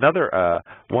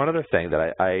 One other thing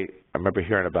that I remember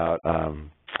hearing about,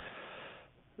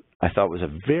 I thought was a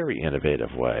very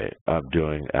innovative way of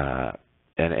doing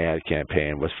an ad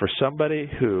campaign was for somebody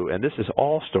who, and this is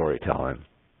all storytelling,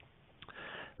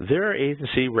 their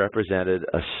agency represented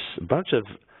a bunch of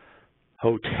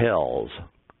hotels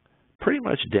pretty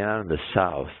much down in the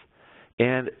South,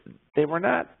 and they were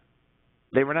not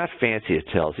fancy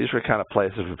hotels. These were kind of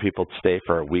places where people stay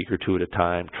for a week or two at a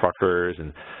time, truckers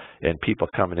and people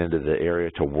coming into the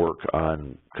area to work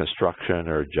on construction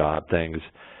or job things.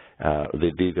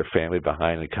 They'd leave their family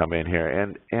behind and come in here,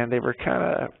 and they were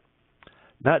kind of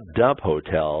not dump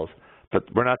hotels, but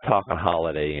we're not talking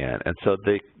Holiday Inn. And so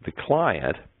the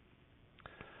client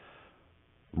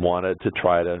wanted to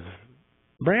try to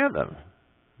brand them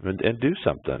and do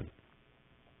something.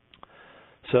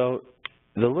 So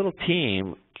the little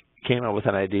team came up with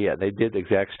an idea. They did the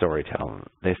exact storytelling.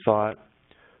 They thought,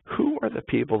 who are the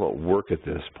people that work at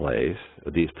this place,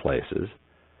 these places,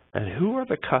 and who are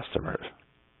the customers?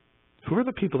 Who are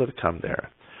the people that come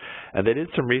there? And they did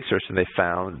some research, and they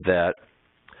found that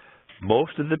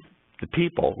most of the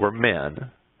people were men.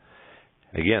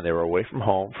 Again, they were away from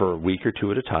home for a week or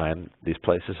two at a time. These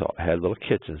places had little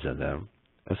kitchens in them.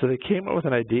 And so they came up with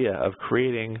an idea of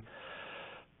creating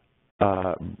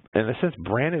in a sense,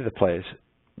 branding the place.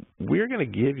 We're going to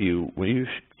give you, when you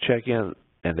check in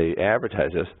and they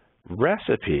advertise this,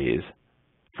 recipes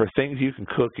for things you can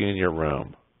cook in your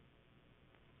room.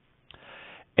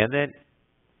 And then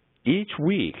each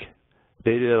week,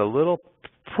 they did a little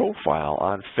profile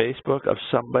on Facebook of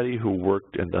somebody who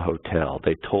worked in the hotel.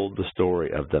 They told the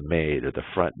story of the maid or the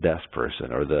front desk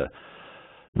person or the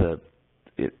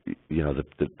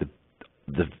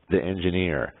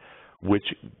engineer, which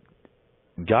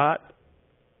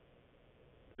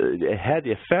it had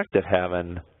the effect of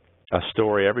having a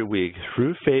story every week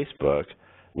through Facebook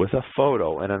with a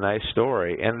photo and a nice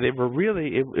story, and they were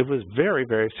really, it was very,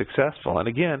 very successful. And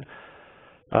again,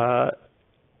 I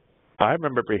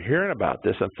remember hearing about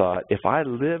this and thought, if I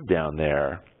lived down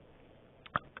there,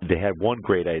 they had one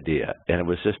great idea, and it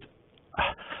was just,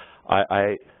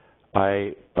 I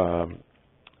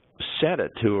sent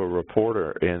it to a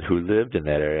reporter who lived in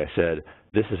that area. I said,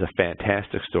 this is a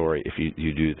fantastic story if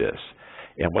you do this.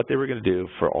 And what they were going to do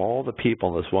for all the people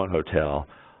in this one hotel,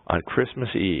 on Christmas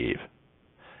Eve,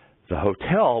 the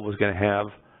hotel was going to have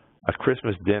a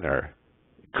Christmas dinner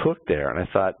cooked there. And I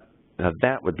thought, now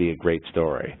that would be a great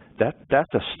story.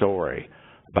 That's a story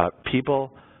about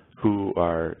people who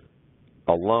are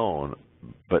alone,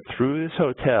 but through this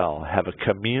hotel have a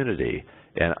community,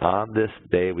 and on this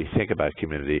day we think about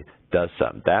community, does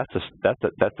something. That's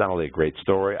not only a great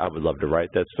story, I would love to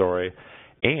write that story,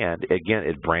 and again,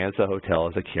 it brands the hotel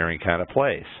as a caring kind of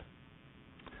place.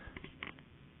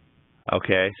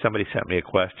 Okay, somebody sent me a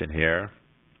question here.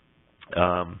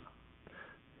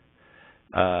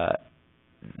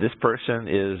 This person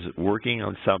is working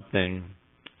on something.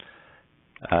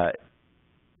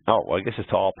 Well, I guess it's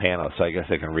to all panelists, so I guess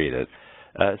I can read it.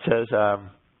 It says,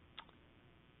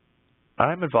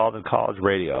 I'm involved in college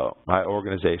radio. My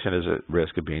organization is at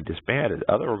risk of being disbanded.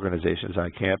 Other organizations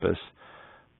on campus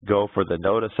go for the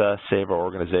Notice Us, Save Our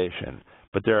Organization.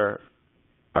 But there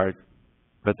are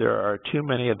too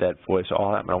many of that voice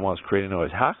all happening at once, creating noise.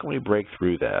 How can we break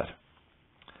through that?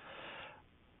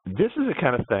 This is the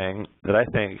kind of thing that I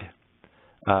think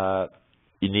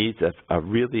you need a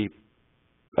really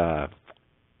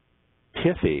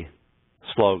pithy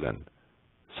slogan,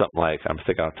 something like, I'm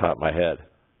thinking off the top of my head,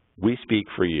 we speak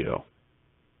for you.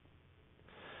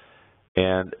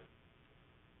 And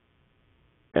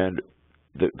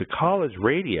the college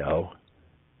radio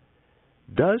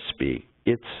does speak.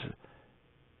 It's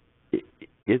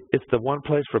the one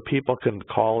place where people can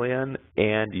call in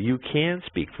and you can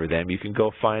speak for them. You can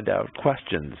go find out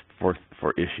questions for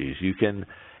issues. You can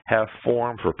have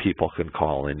forums where people can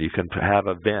call in. You can have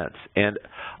events. And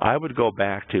I would go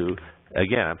back to,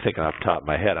 again, I'm thinking off the top of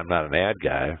my head, I'm not an ad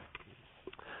guy,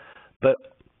 but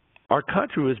our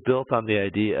country was built on the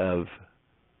idea of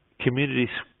community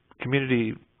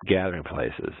gathering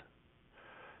places.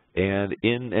 And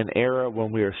in an era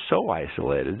when we are so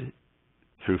isolated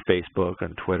through Facebook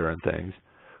and Twitter and things,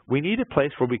 we need a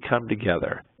place where we come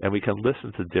together and we can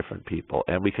listen to different people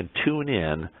and we can tune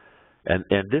in. And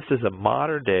this is a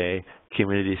modern day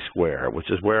community square, which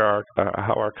is where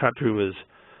how our country was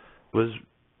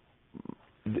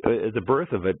at the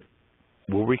birth of it,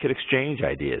 where we could exchange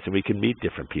ideas and we can meet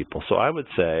different people. So I would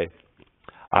say,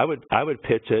 I would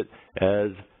pitch it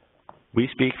as we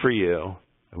speak for you,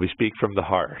 and we speak from the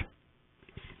heart.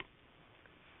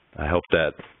 I hope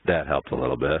that helped a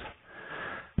little bit.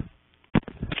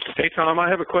 Hey, Tom, I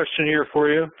have a question here for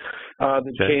you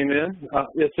that came in.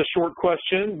 It's a short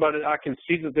question, but I can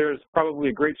see that there's probably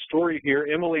a great story here.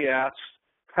 Emily asks,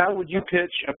 how would you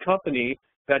pitch a company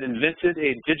that invented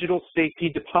a digital safety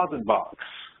deposit box?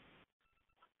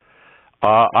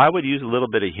 I would use a little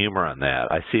bit of humor on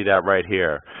that. I see that right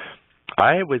here.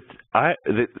 And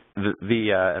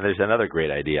there's another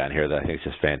great idea on here that I think is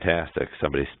just fantastic.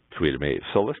 Somebody tweeted me.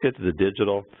 So let's get to the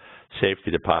digital safety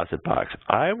deposit box.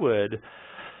 I would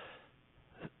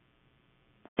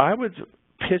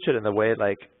pitch it in the way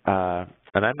like, and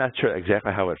I'm not sure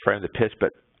exactly how I would frame the pitch,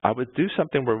 but I would do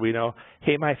something where we know,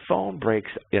 hey, my phone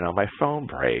breaks,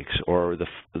 or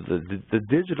the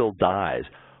digital dies.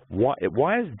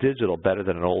 Why is digital better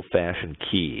than an old-fashioned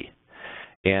key?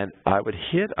 And I would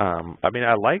hit, I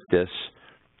like this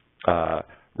right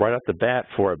off the bat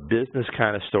for a business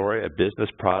kind of story, a business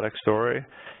product story.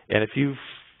 And if you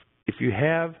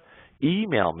have,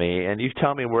 email me and you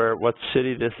tell me what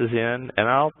city this is in, and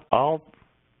I'll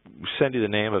send you the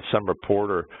name of some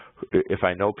reporter if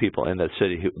I know people in that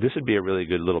city. This would be a really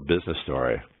good little business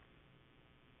story.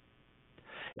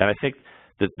 And I think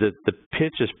that the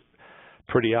pitch is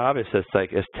pretty obvious. It's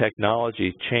like as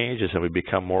technology changes and we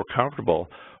become more comfortable,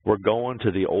 we're going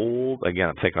to the old, again,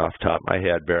 I'm thinking off the top of my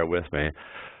head, bear with me,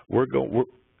 we're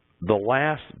the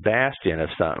last bastion of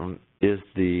something is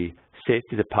the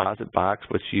safety deposit box,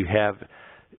 which you have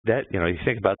that, you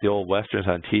think about the old Westerns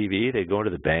on TV, they go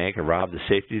into the bank and rob the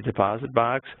safety deposit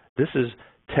box.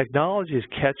 Technology is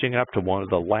catching up to one of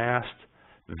the last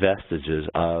vestiges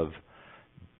of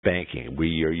banking.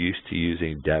 We are used to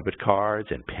using debit cards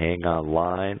and paying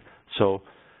online. So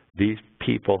these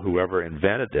people, whoever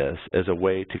invented this, as a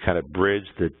way to kind of bridge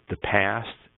the past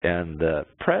and the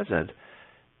present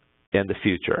and the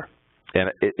future. And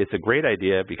it's a great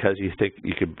idea because you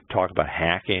could talk about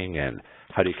hacking and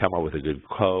how do you come up with a good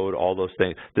code, all those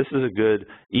things. This is a good,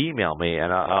 email me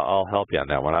and I'll help you on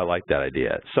that one. I like that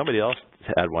idea. Somebody else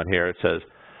had one here. It says,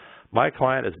 my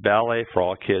client is Ballet for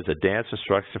All Kids, a dance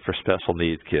instruction for special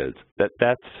needs kids.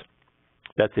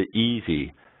 That's an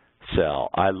easy sell.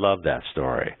 I love that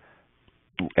story.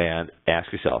 And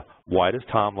ask yourself, why does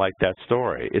Tom like that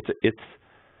story?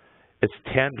 It's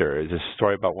tender. It's a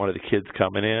story about one of the kids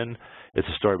coming in. It's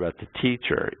a story about the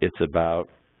teacher. It's about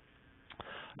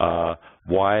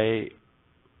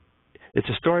it's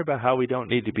a story about how we don't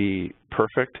need to be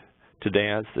perfect to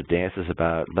dance. The dance is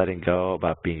about letting go,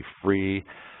 about being free.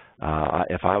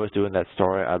 If I was doing that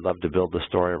story, I'd love to build the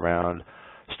story around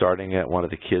starting at one of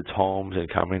the kids' homes and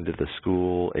coming to the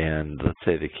school, and let's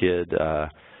say the kid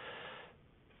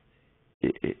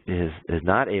is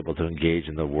not able to engage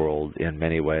in the world in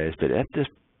many ways, but at this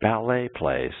ballet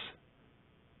place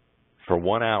for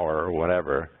 1 hour or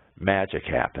whatever, magic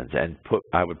happens. And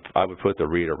I would put the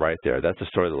reader right there. That's a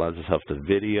story that lends itself to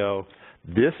video.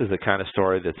 This is the kind of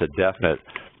story that's a definite,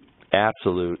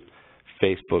 absolute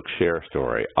Facebook share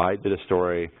story. I did a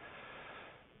story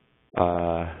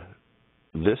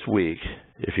this week.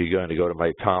 If you're going to go to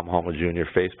my Tom Hallman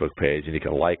Jr. Facebook page, and you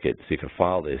can like it so you can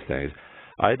follow these things.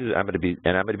 I'm going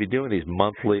to be doing these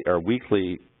monthly or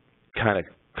weekly kind of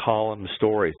column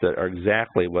stories that are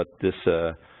exactly what this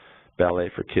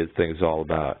Ballet for Kids thing is all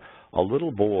about. A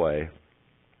little boy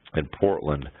in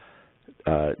Portland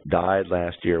died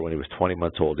last year when he was 20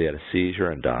 months old. He had a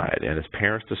seizure and died, and his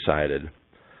parents decided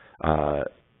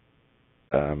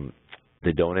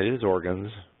they donated his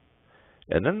organs,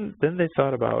 and then they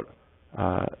thought about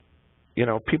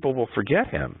people will forget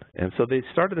him. And so they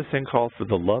started this thing called For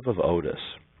the Love of Otis,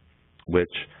 which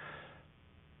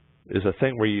is a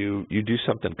thing where you do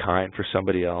something kind for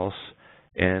somebody else,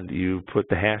 and you put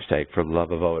the hashtag For the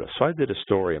Love of Otis. So I did a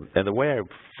story, and the way I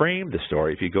framed the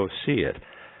story, if you go see it,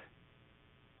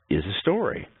 is a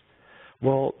story.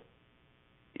 Well,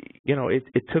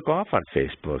 it took off on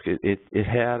Facebook. It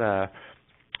had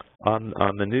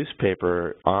on the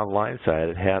newspaper online site,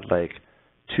 it had like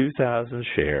 2,000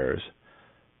 shares.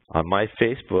 On my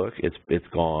Facebook, it's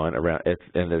gone around,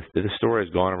 and the story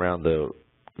has gone around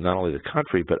not only the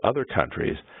country but other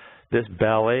countries. This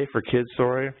Ballet for Kids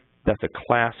story, that's a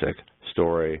classic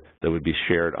story that would be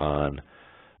shared on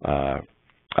a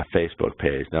Facebook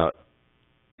page. Now,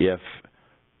 if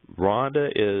Rhonda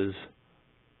is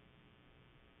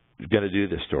going to do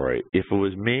this story, if it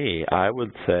was me, I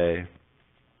would say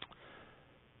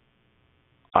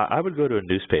I would go to a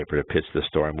newspaper to pitch this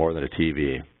story more than a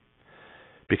TV,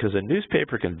 because a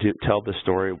newspaper can tell the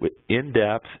story in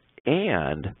depth,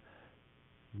 and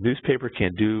newspaper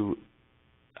can do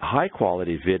high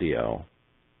quality video,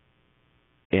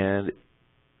 and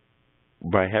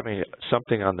by having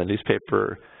something on the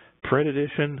newspaper print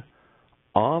edition,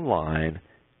 online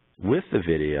with the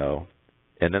video,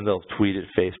 and then they'll tweet it,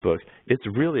 Facebook. It's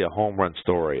really a home run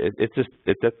story.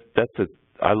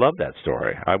 I love that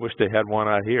story. I wish they had one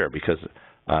out here, because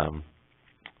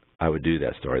I would do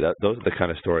that story. Those are the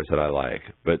kind of stories that I like.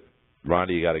 But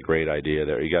Rhonda, you got a great idea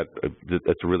there.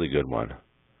 That's a really good one.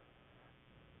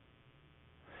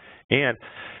 And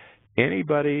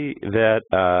anybody that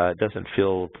doesn't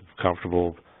feel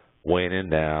comfortable weighing in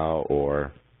now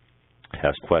or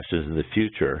has questions in the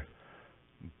future,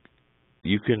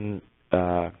 you can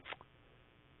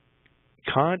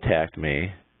contact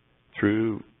me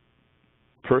through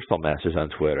personal message on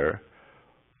Twitter,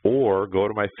 or go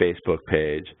to my Facebook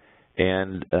page.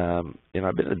 And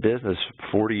I've been in the business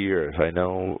 40 years. I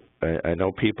know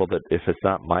people that, if it's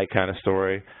not my kind of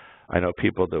story, I know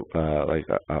people that like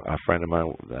a friend of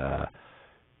mine.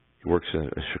 He works in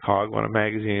Chicago on a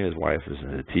magazine. His wife is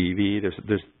in the TV.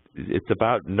 It's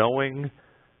about knowing.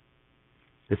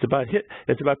 It's about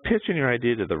pitching your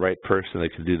idea to the right person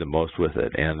that can do the most with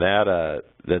it. And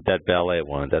that ballet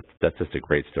one, that's just a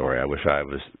great story. I wish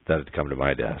that had come to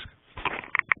my desk.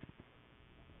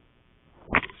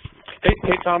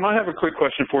 Hey, Tom, I have a quick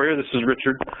question for you. This is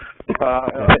Richard. A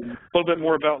little bit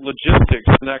more about logistics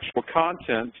and actual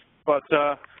content, but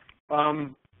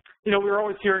You know, we're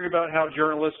always hearing about how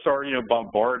journalists are, you know,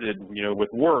 bombarded, you know, with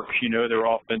work. You know, they're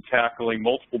often tackling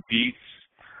multiple beats,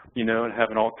 you know, and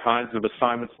having all kinds of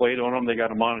assignments laid on them. They got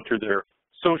to monitor their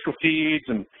social feeds,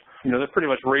 and, you know, they're pretty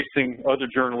much racing other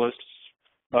journalists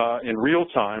in real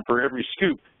time for every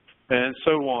scoop, and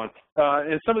so on.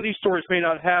 And some of these stories may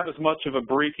not have as much of a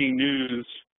breaking news,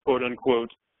 quote unquote,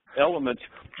 element.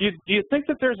 Do you think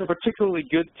that there's a particularly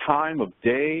good time of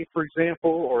day, for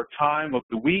example, or time of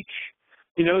the week,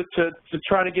 you know, to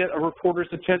try to get a reporter's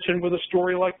attention with a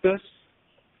story like this?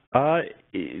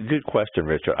 Good question,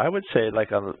 Richard. I would say,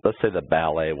 like, let's say the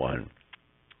ballet one.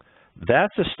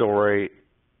 That's a story.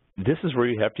 This is where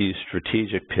you have to use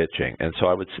strategic pitching, and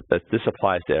so this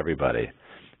applies to everybody.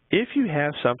 If you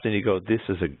have something, you go,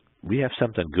 we have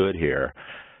something good here.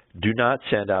 Do not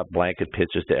send out blanket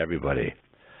pitches to everybody.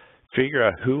 Figure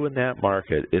out who in that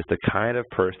market is the kind of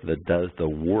person that does the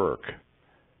work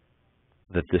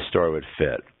that this story would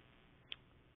fit.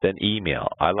 Then email.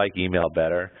 I like email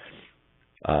better.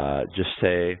 Just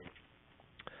say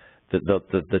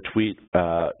the tweet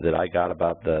that I got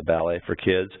about the ballet for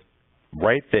kids,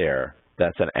 right there,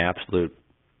 that's an absolute,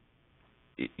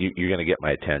 you're going to get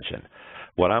my attention.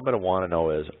 What I'm going to want to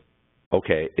know is,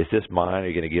 okay, is this mine, or are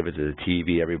you going to give it to the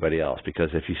TV, everybody else? Because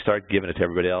if you start giving it to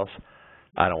everybody else,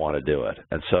 I don't want to do it.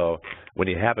 And so when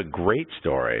you have a great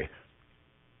story,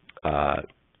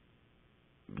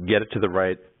 get it to the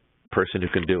right person who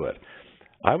can do it.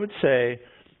 I would say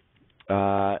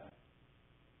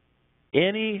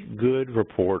any good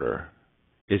reporter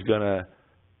is going to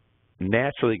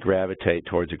naturally gravitate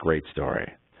towards a great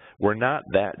story. We're not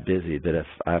that busy that if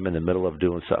I'm in the middle of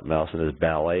doing something else and this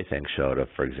ballet thing showed up,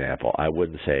 for example, I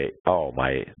wouldn't say, oh,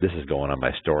 this is going on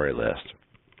my story list.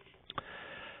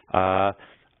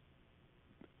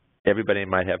 Everybody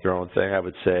might have their own thing. I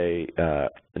would say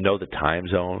know the time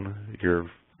zone. If you're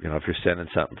sending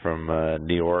something from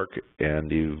New York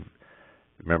and you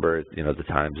remember, the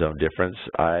time zone difference.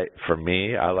 For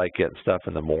me, I like getting stuff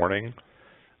in the morning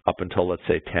up until, let's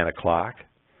say, 10 o'clock.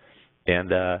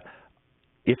 And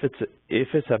if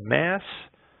it's a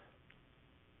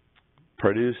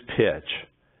mass-produced pitch,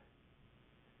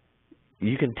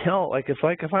 you can tell. Like if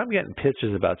I'm getting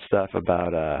pitches about stuff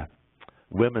about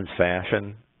women's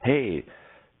fashion. Hey,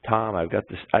 Tom, I've got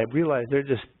this. I realize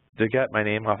they got my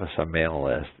name off of some mailing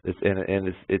list.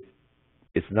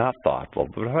 It's not thoughtful.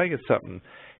 But if I get something,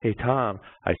 hey, Tom,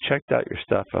 I checked out your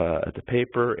stuff at the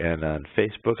paper and on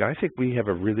Facebook. I think we have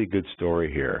a really good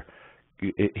story here.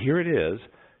 Here it is.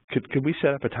 Could we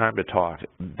set up a time to talk?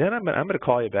 Then I'm going to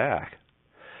call you back.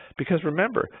 Because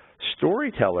remember,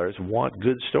 storytellers want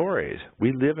good stories.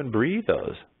 We live and breathe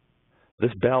those.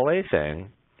 This ballet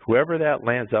thing, whoever that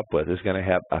lands up with is going to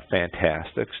have a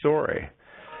fantastic story.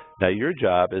 Now, your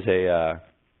job as a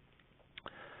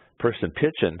person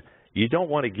pitching, you don't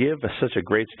want to give such a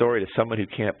great story to someone who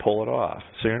can't pull it off.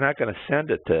 So you're not going to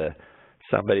send it to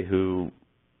somebody who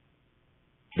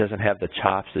doesn't have the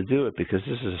chops to do it, because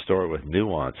this is a story with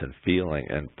nuance and feeling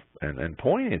and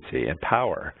poignancy and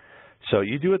power. So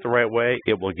you do it the right way,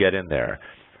 it will get in there.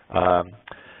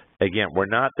 Again, we're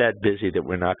not that busy that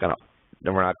we're not going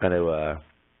to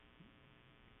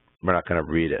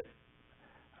read it.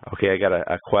 Okay, I got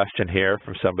a question here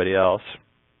from somebody else.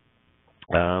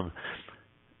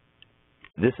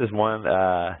 This is one,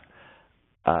 a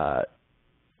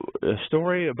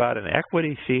story about an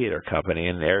equity theater company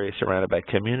in an area surrounded by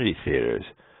community theaters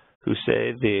who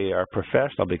say they are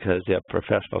professional because they have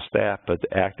professional staff, but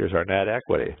the actors are not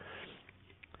equity.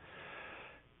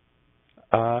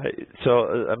 So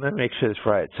I'm going to make sure this is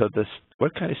right. So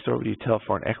what kind of story would you tell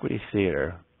for an equity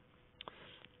theater?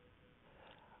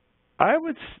 I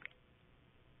would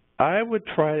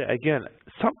try, again,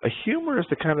 humor is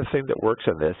the kind of thing that works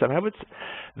on this, and I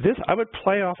would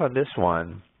play off on this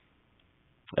one.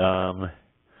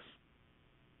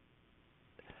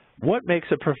 What makes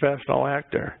a professional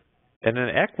actor? And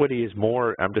an equity is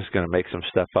more, I'm just going to make some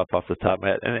stuff up off the top of my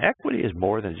head. An equity is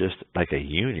more than just like a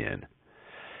union.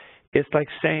 It's like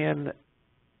saying,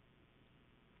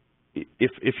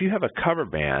 if you have a cover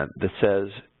band that says,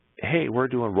 hey, we're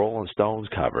doing Rolling Stones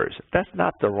covers, that's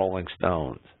not the Rolling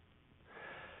Stones.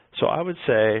 So I would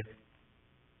say,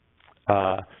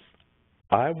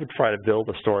 I would try to build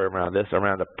a story around this,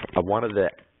 around one of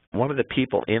the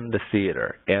people in the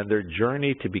theater and their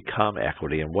journey to become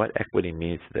equity and what equity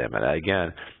means to them. And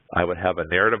again, I would have a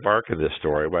narrative arc in this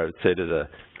story where I would say to the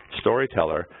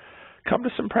storyteller, come to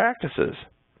some practices.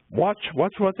 Watch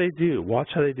what they do. Watch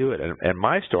how they do it. And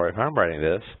my story, if I'm writing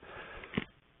this,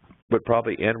 would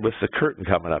probably end with the curtain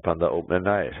coming up on the opening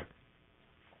night.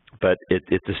 But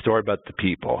it's a story about the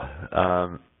people.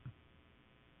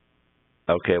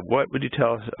 Okay, what would you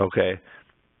tell us? Okay,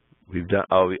 we've done,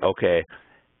 okay.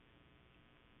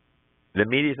 The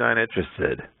media's not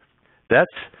interested.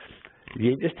 That's,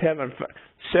 you just haven't,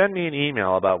 send me an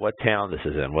email about what town this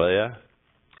is in, will you?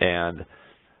 And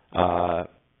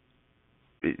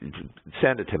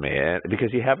send it to me,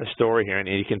 because you have a story here, and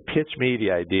you can pitch me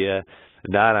the idea,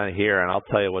 not on here, and I'll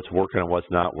tell you what's working and what's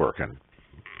not working.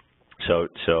 So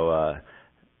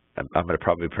I'm going to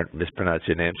probably mispronounce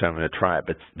your name, so I'm going to try it,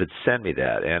 but send me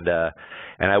that,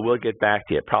 and I will get back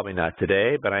to you. Probably not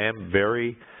today, but I am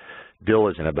very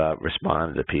diligent about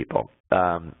responding to people.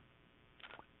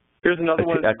 Here's another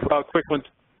one, quick one,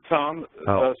 Tom.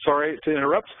 Sorry to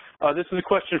interrupt. This is a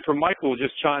question from Michael,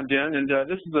 just chimed in, and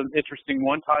this is an interesting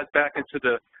one, ties back into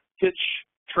the pitch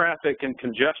traffic and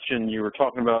congestion you were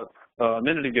talking about a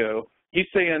minute ago. He's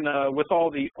saying with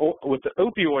the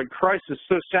opioid crisis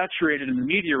so saturated in the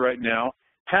media right now,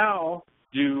 how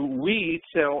do we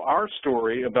tell our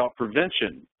story about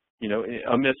prevention, you know,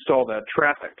 amidst all that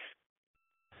traffic?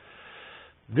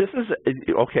 This is,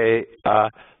 okay,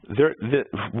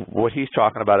 what he's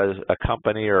talking about is a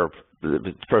company or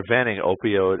preventing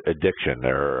opioid addiction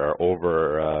or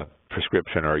over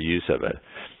prescription or use of it.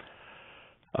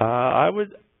 I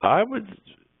would,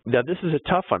 now this is a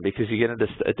tough one because you get into,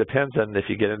 it depends on if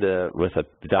you get into with a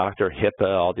doctor, HIPAA,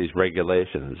 all these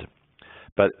regulations.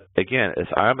 But again,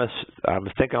 I'm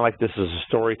thinking like this as a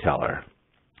storyteller.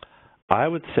 I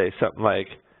would say something like,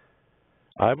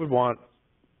 I would want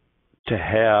to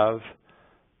have,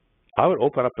 I would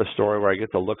open up a story where I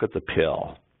get to look at the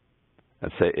pill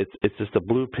and say it's just a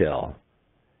blue pill,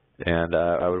 and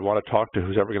I would want to talk to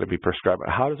who's ever going to be prescribing.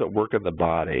 How does it work in the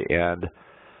body, and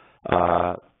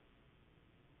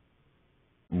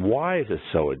why is it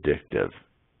so addictive?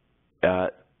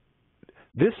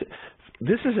 This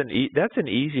is that's an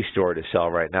easy story to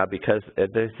sell right now because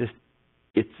there's just,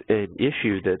 it's an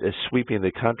issue that is sweeping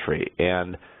the country,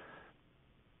 and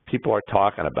people are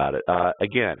talking about it.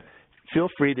 Again, feel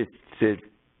free to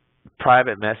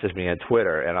private message me on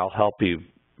Twitter, and I'll help you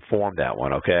form that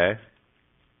one, okay?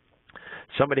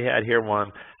 Somebody had here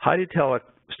one, how do you tell a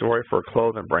story for a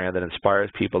clothing brand that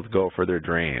inspires people to go for their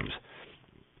dreams?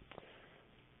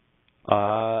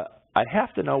 I'd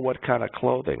have to know what kind of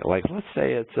clothing. Like, let's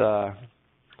say it's,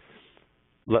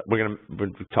 we're going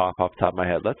to talk off the top of my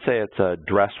head. Let's say it's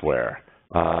dress wear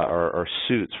or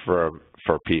suits for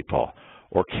people,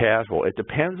 or casual. It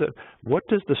depends on what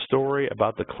does the story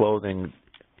about the clothing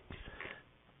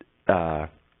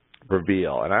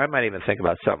reveal. And I might even think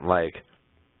about something like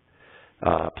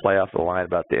play off the line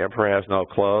about the emperor has no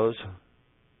clothes,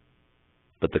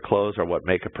 but the clothes are what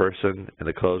make a person, and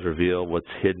the clothes reveal what's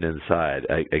hidden inside.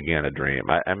 Again, a dream.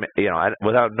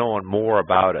 Without knowing more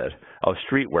about it. Oh,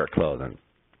 streetwear clothing.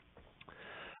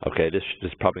 Okay, this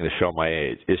is probably going to show my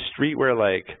age. Is streetwear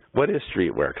like, what is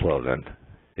streetwear clothing?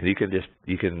 And you can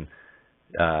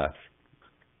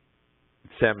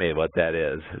send me what that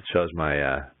is. It shows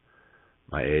my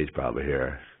my age probably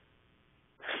here.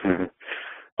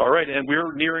 All right, and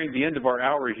we're nearing the end of our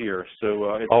hour here,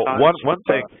 so it's time one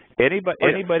thing.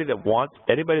 Anybody that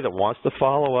wants to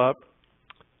follow up,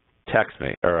 text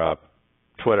me or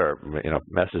Twitter,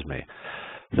 message me.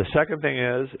 The second thing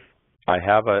is, I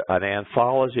have an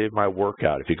anthology of my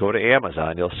workout. If you go to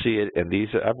Amazon, you'll see it. And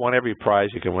I've won every prize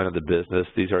you can win in the business.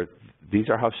 These are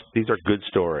good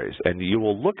stories, and you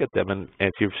will look at them, and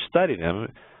if you've studied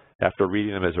them after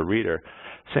reading them as a reader,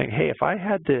 saying, hey, if I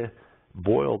had to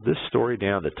boil this story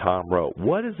down that Tom wrote,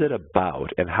 what is it about,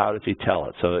 and how does he tell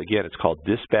it? So again, it's called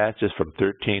Dispatches from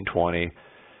 1320.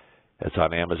 It's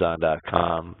on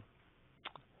Amazon.com.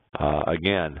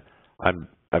 Again, I'm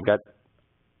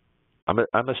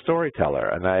a storyteller,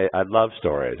 and I love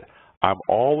stories. I'm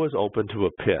always open to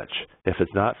a pitch. If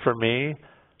it's not for me,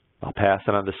 I'll pass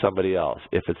it on to somebody else.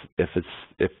 If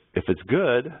it's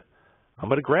good, I'm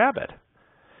going to grab it.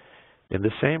 In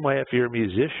the same way, if you're a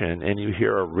musician and you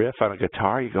hear a riff on a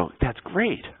guitar, you go, that's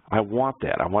great. I want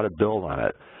that. I want to build on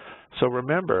it. So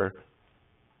remember,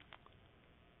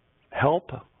 help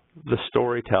the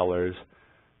storytellers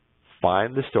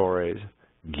find the stories,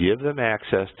 give them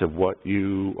access to what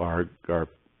you are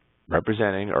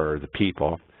representing or the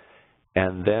people,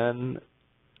 and then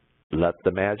let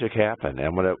the magic happen.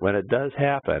 And when it does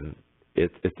happen,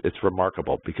 it's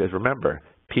remarkable, because remember,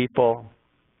 people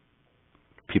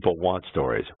want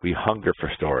stories. We hunger for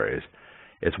stories.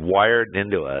 It's wired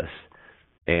into us,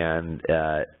 and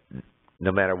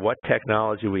no matter what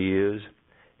technology we use,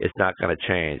 it's not going to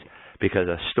change, because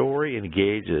a story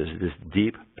engages this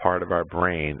deep part of our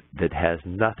brain that has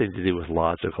nothing to do with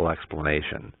logical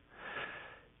explanation.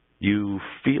 You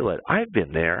feel it. I've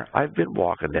been there. I've been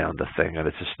walking down the thing, and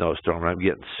it's a snowstorm, and I'm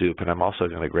getting soup, and I'm also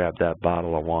going to grab that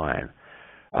bottle of wine.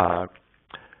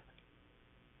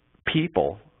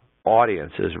 People,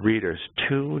 audiences, readers,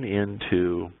 tune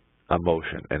into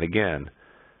emotion. And again,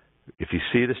 if you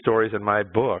see the stories in my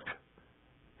book,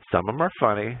 some of them are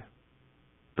funny,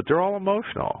 but they're all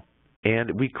emotional.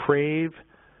 And we crave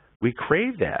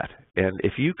that. And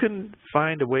if you can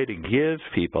find a way to give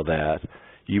people that,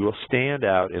 you will stand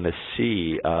out in a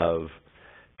sea of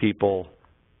people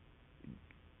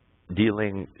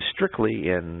dealing strictly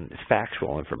in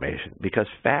factual information, because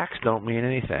facts don't mean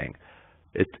anything.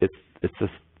 It's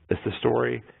the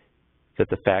story that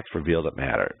the facts reveal that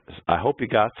matters. I hope you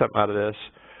got something out of this.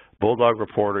 Bulldog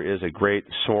Reporter is a great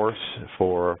source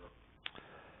for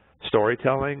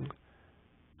storytelling,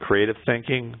 creative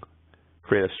thinking,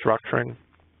 creative structuring.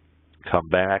 Come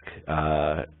back,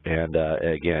 and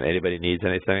again, anybody needs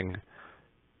anything,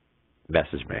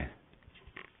 message me.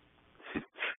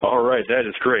 All right, that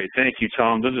is great. Thank you,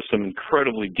 Tom. Those are some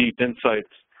incredibly deep insights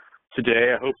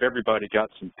today. I hope everybody got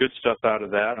some good stuff out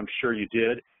of that. I'm sure you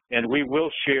did. And we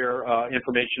will share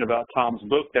information about Tom's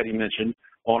book that he mentioned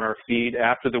on our feed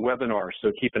after the webinar.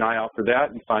 So keep an eye out for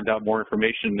that and find out more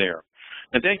information there.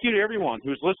 And thank you to everyone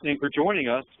who's listening for joining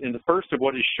us in the first of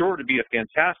what is sure to be a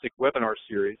fantastic webinar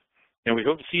series. And we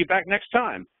hope to see you back next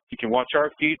time. You can watch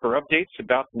our feed for updates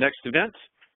about the next event.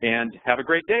 And have a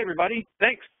great day, everybody.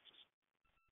 Thanks.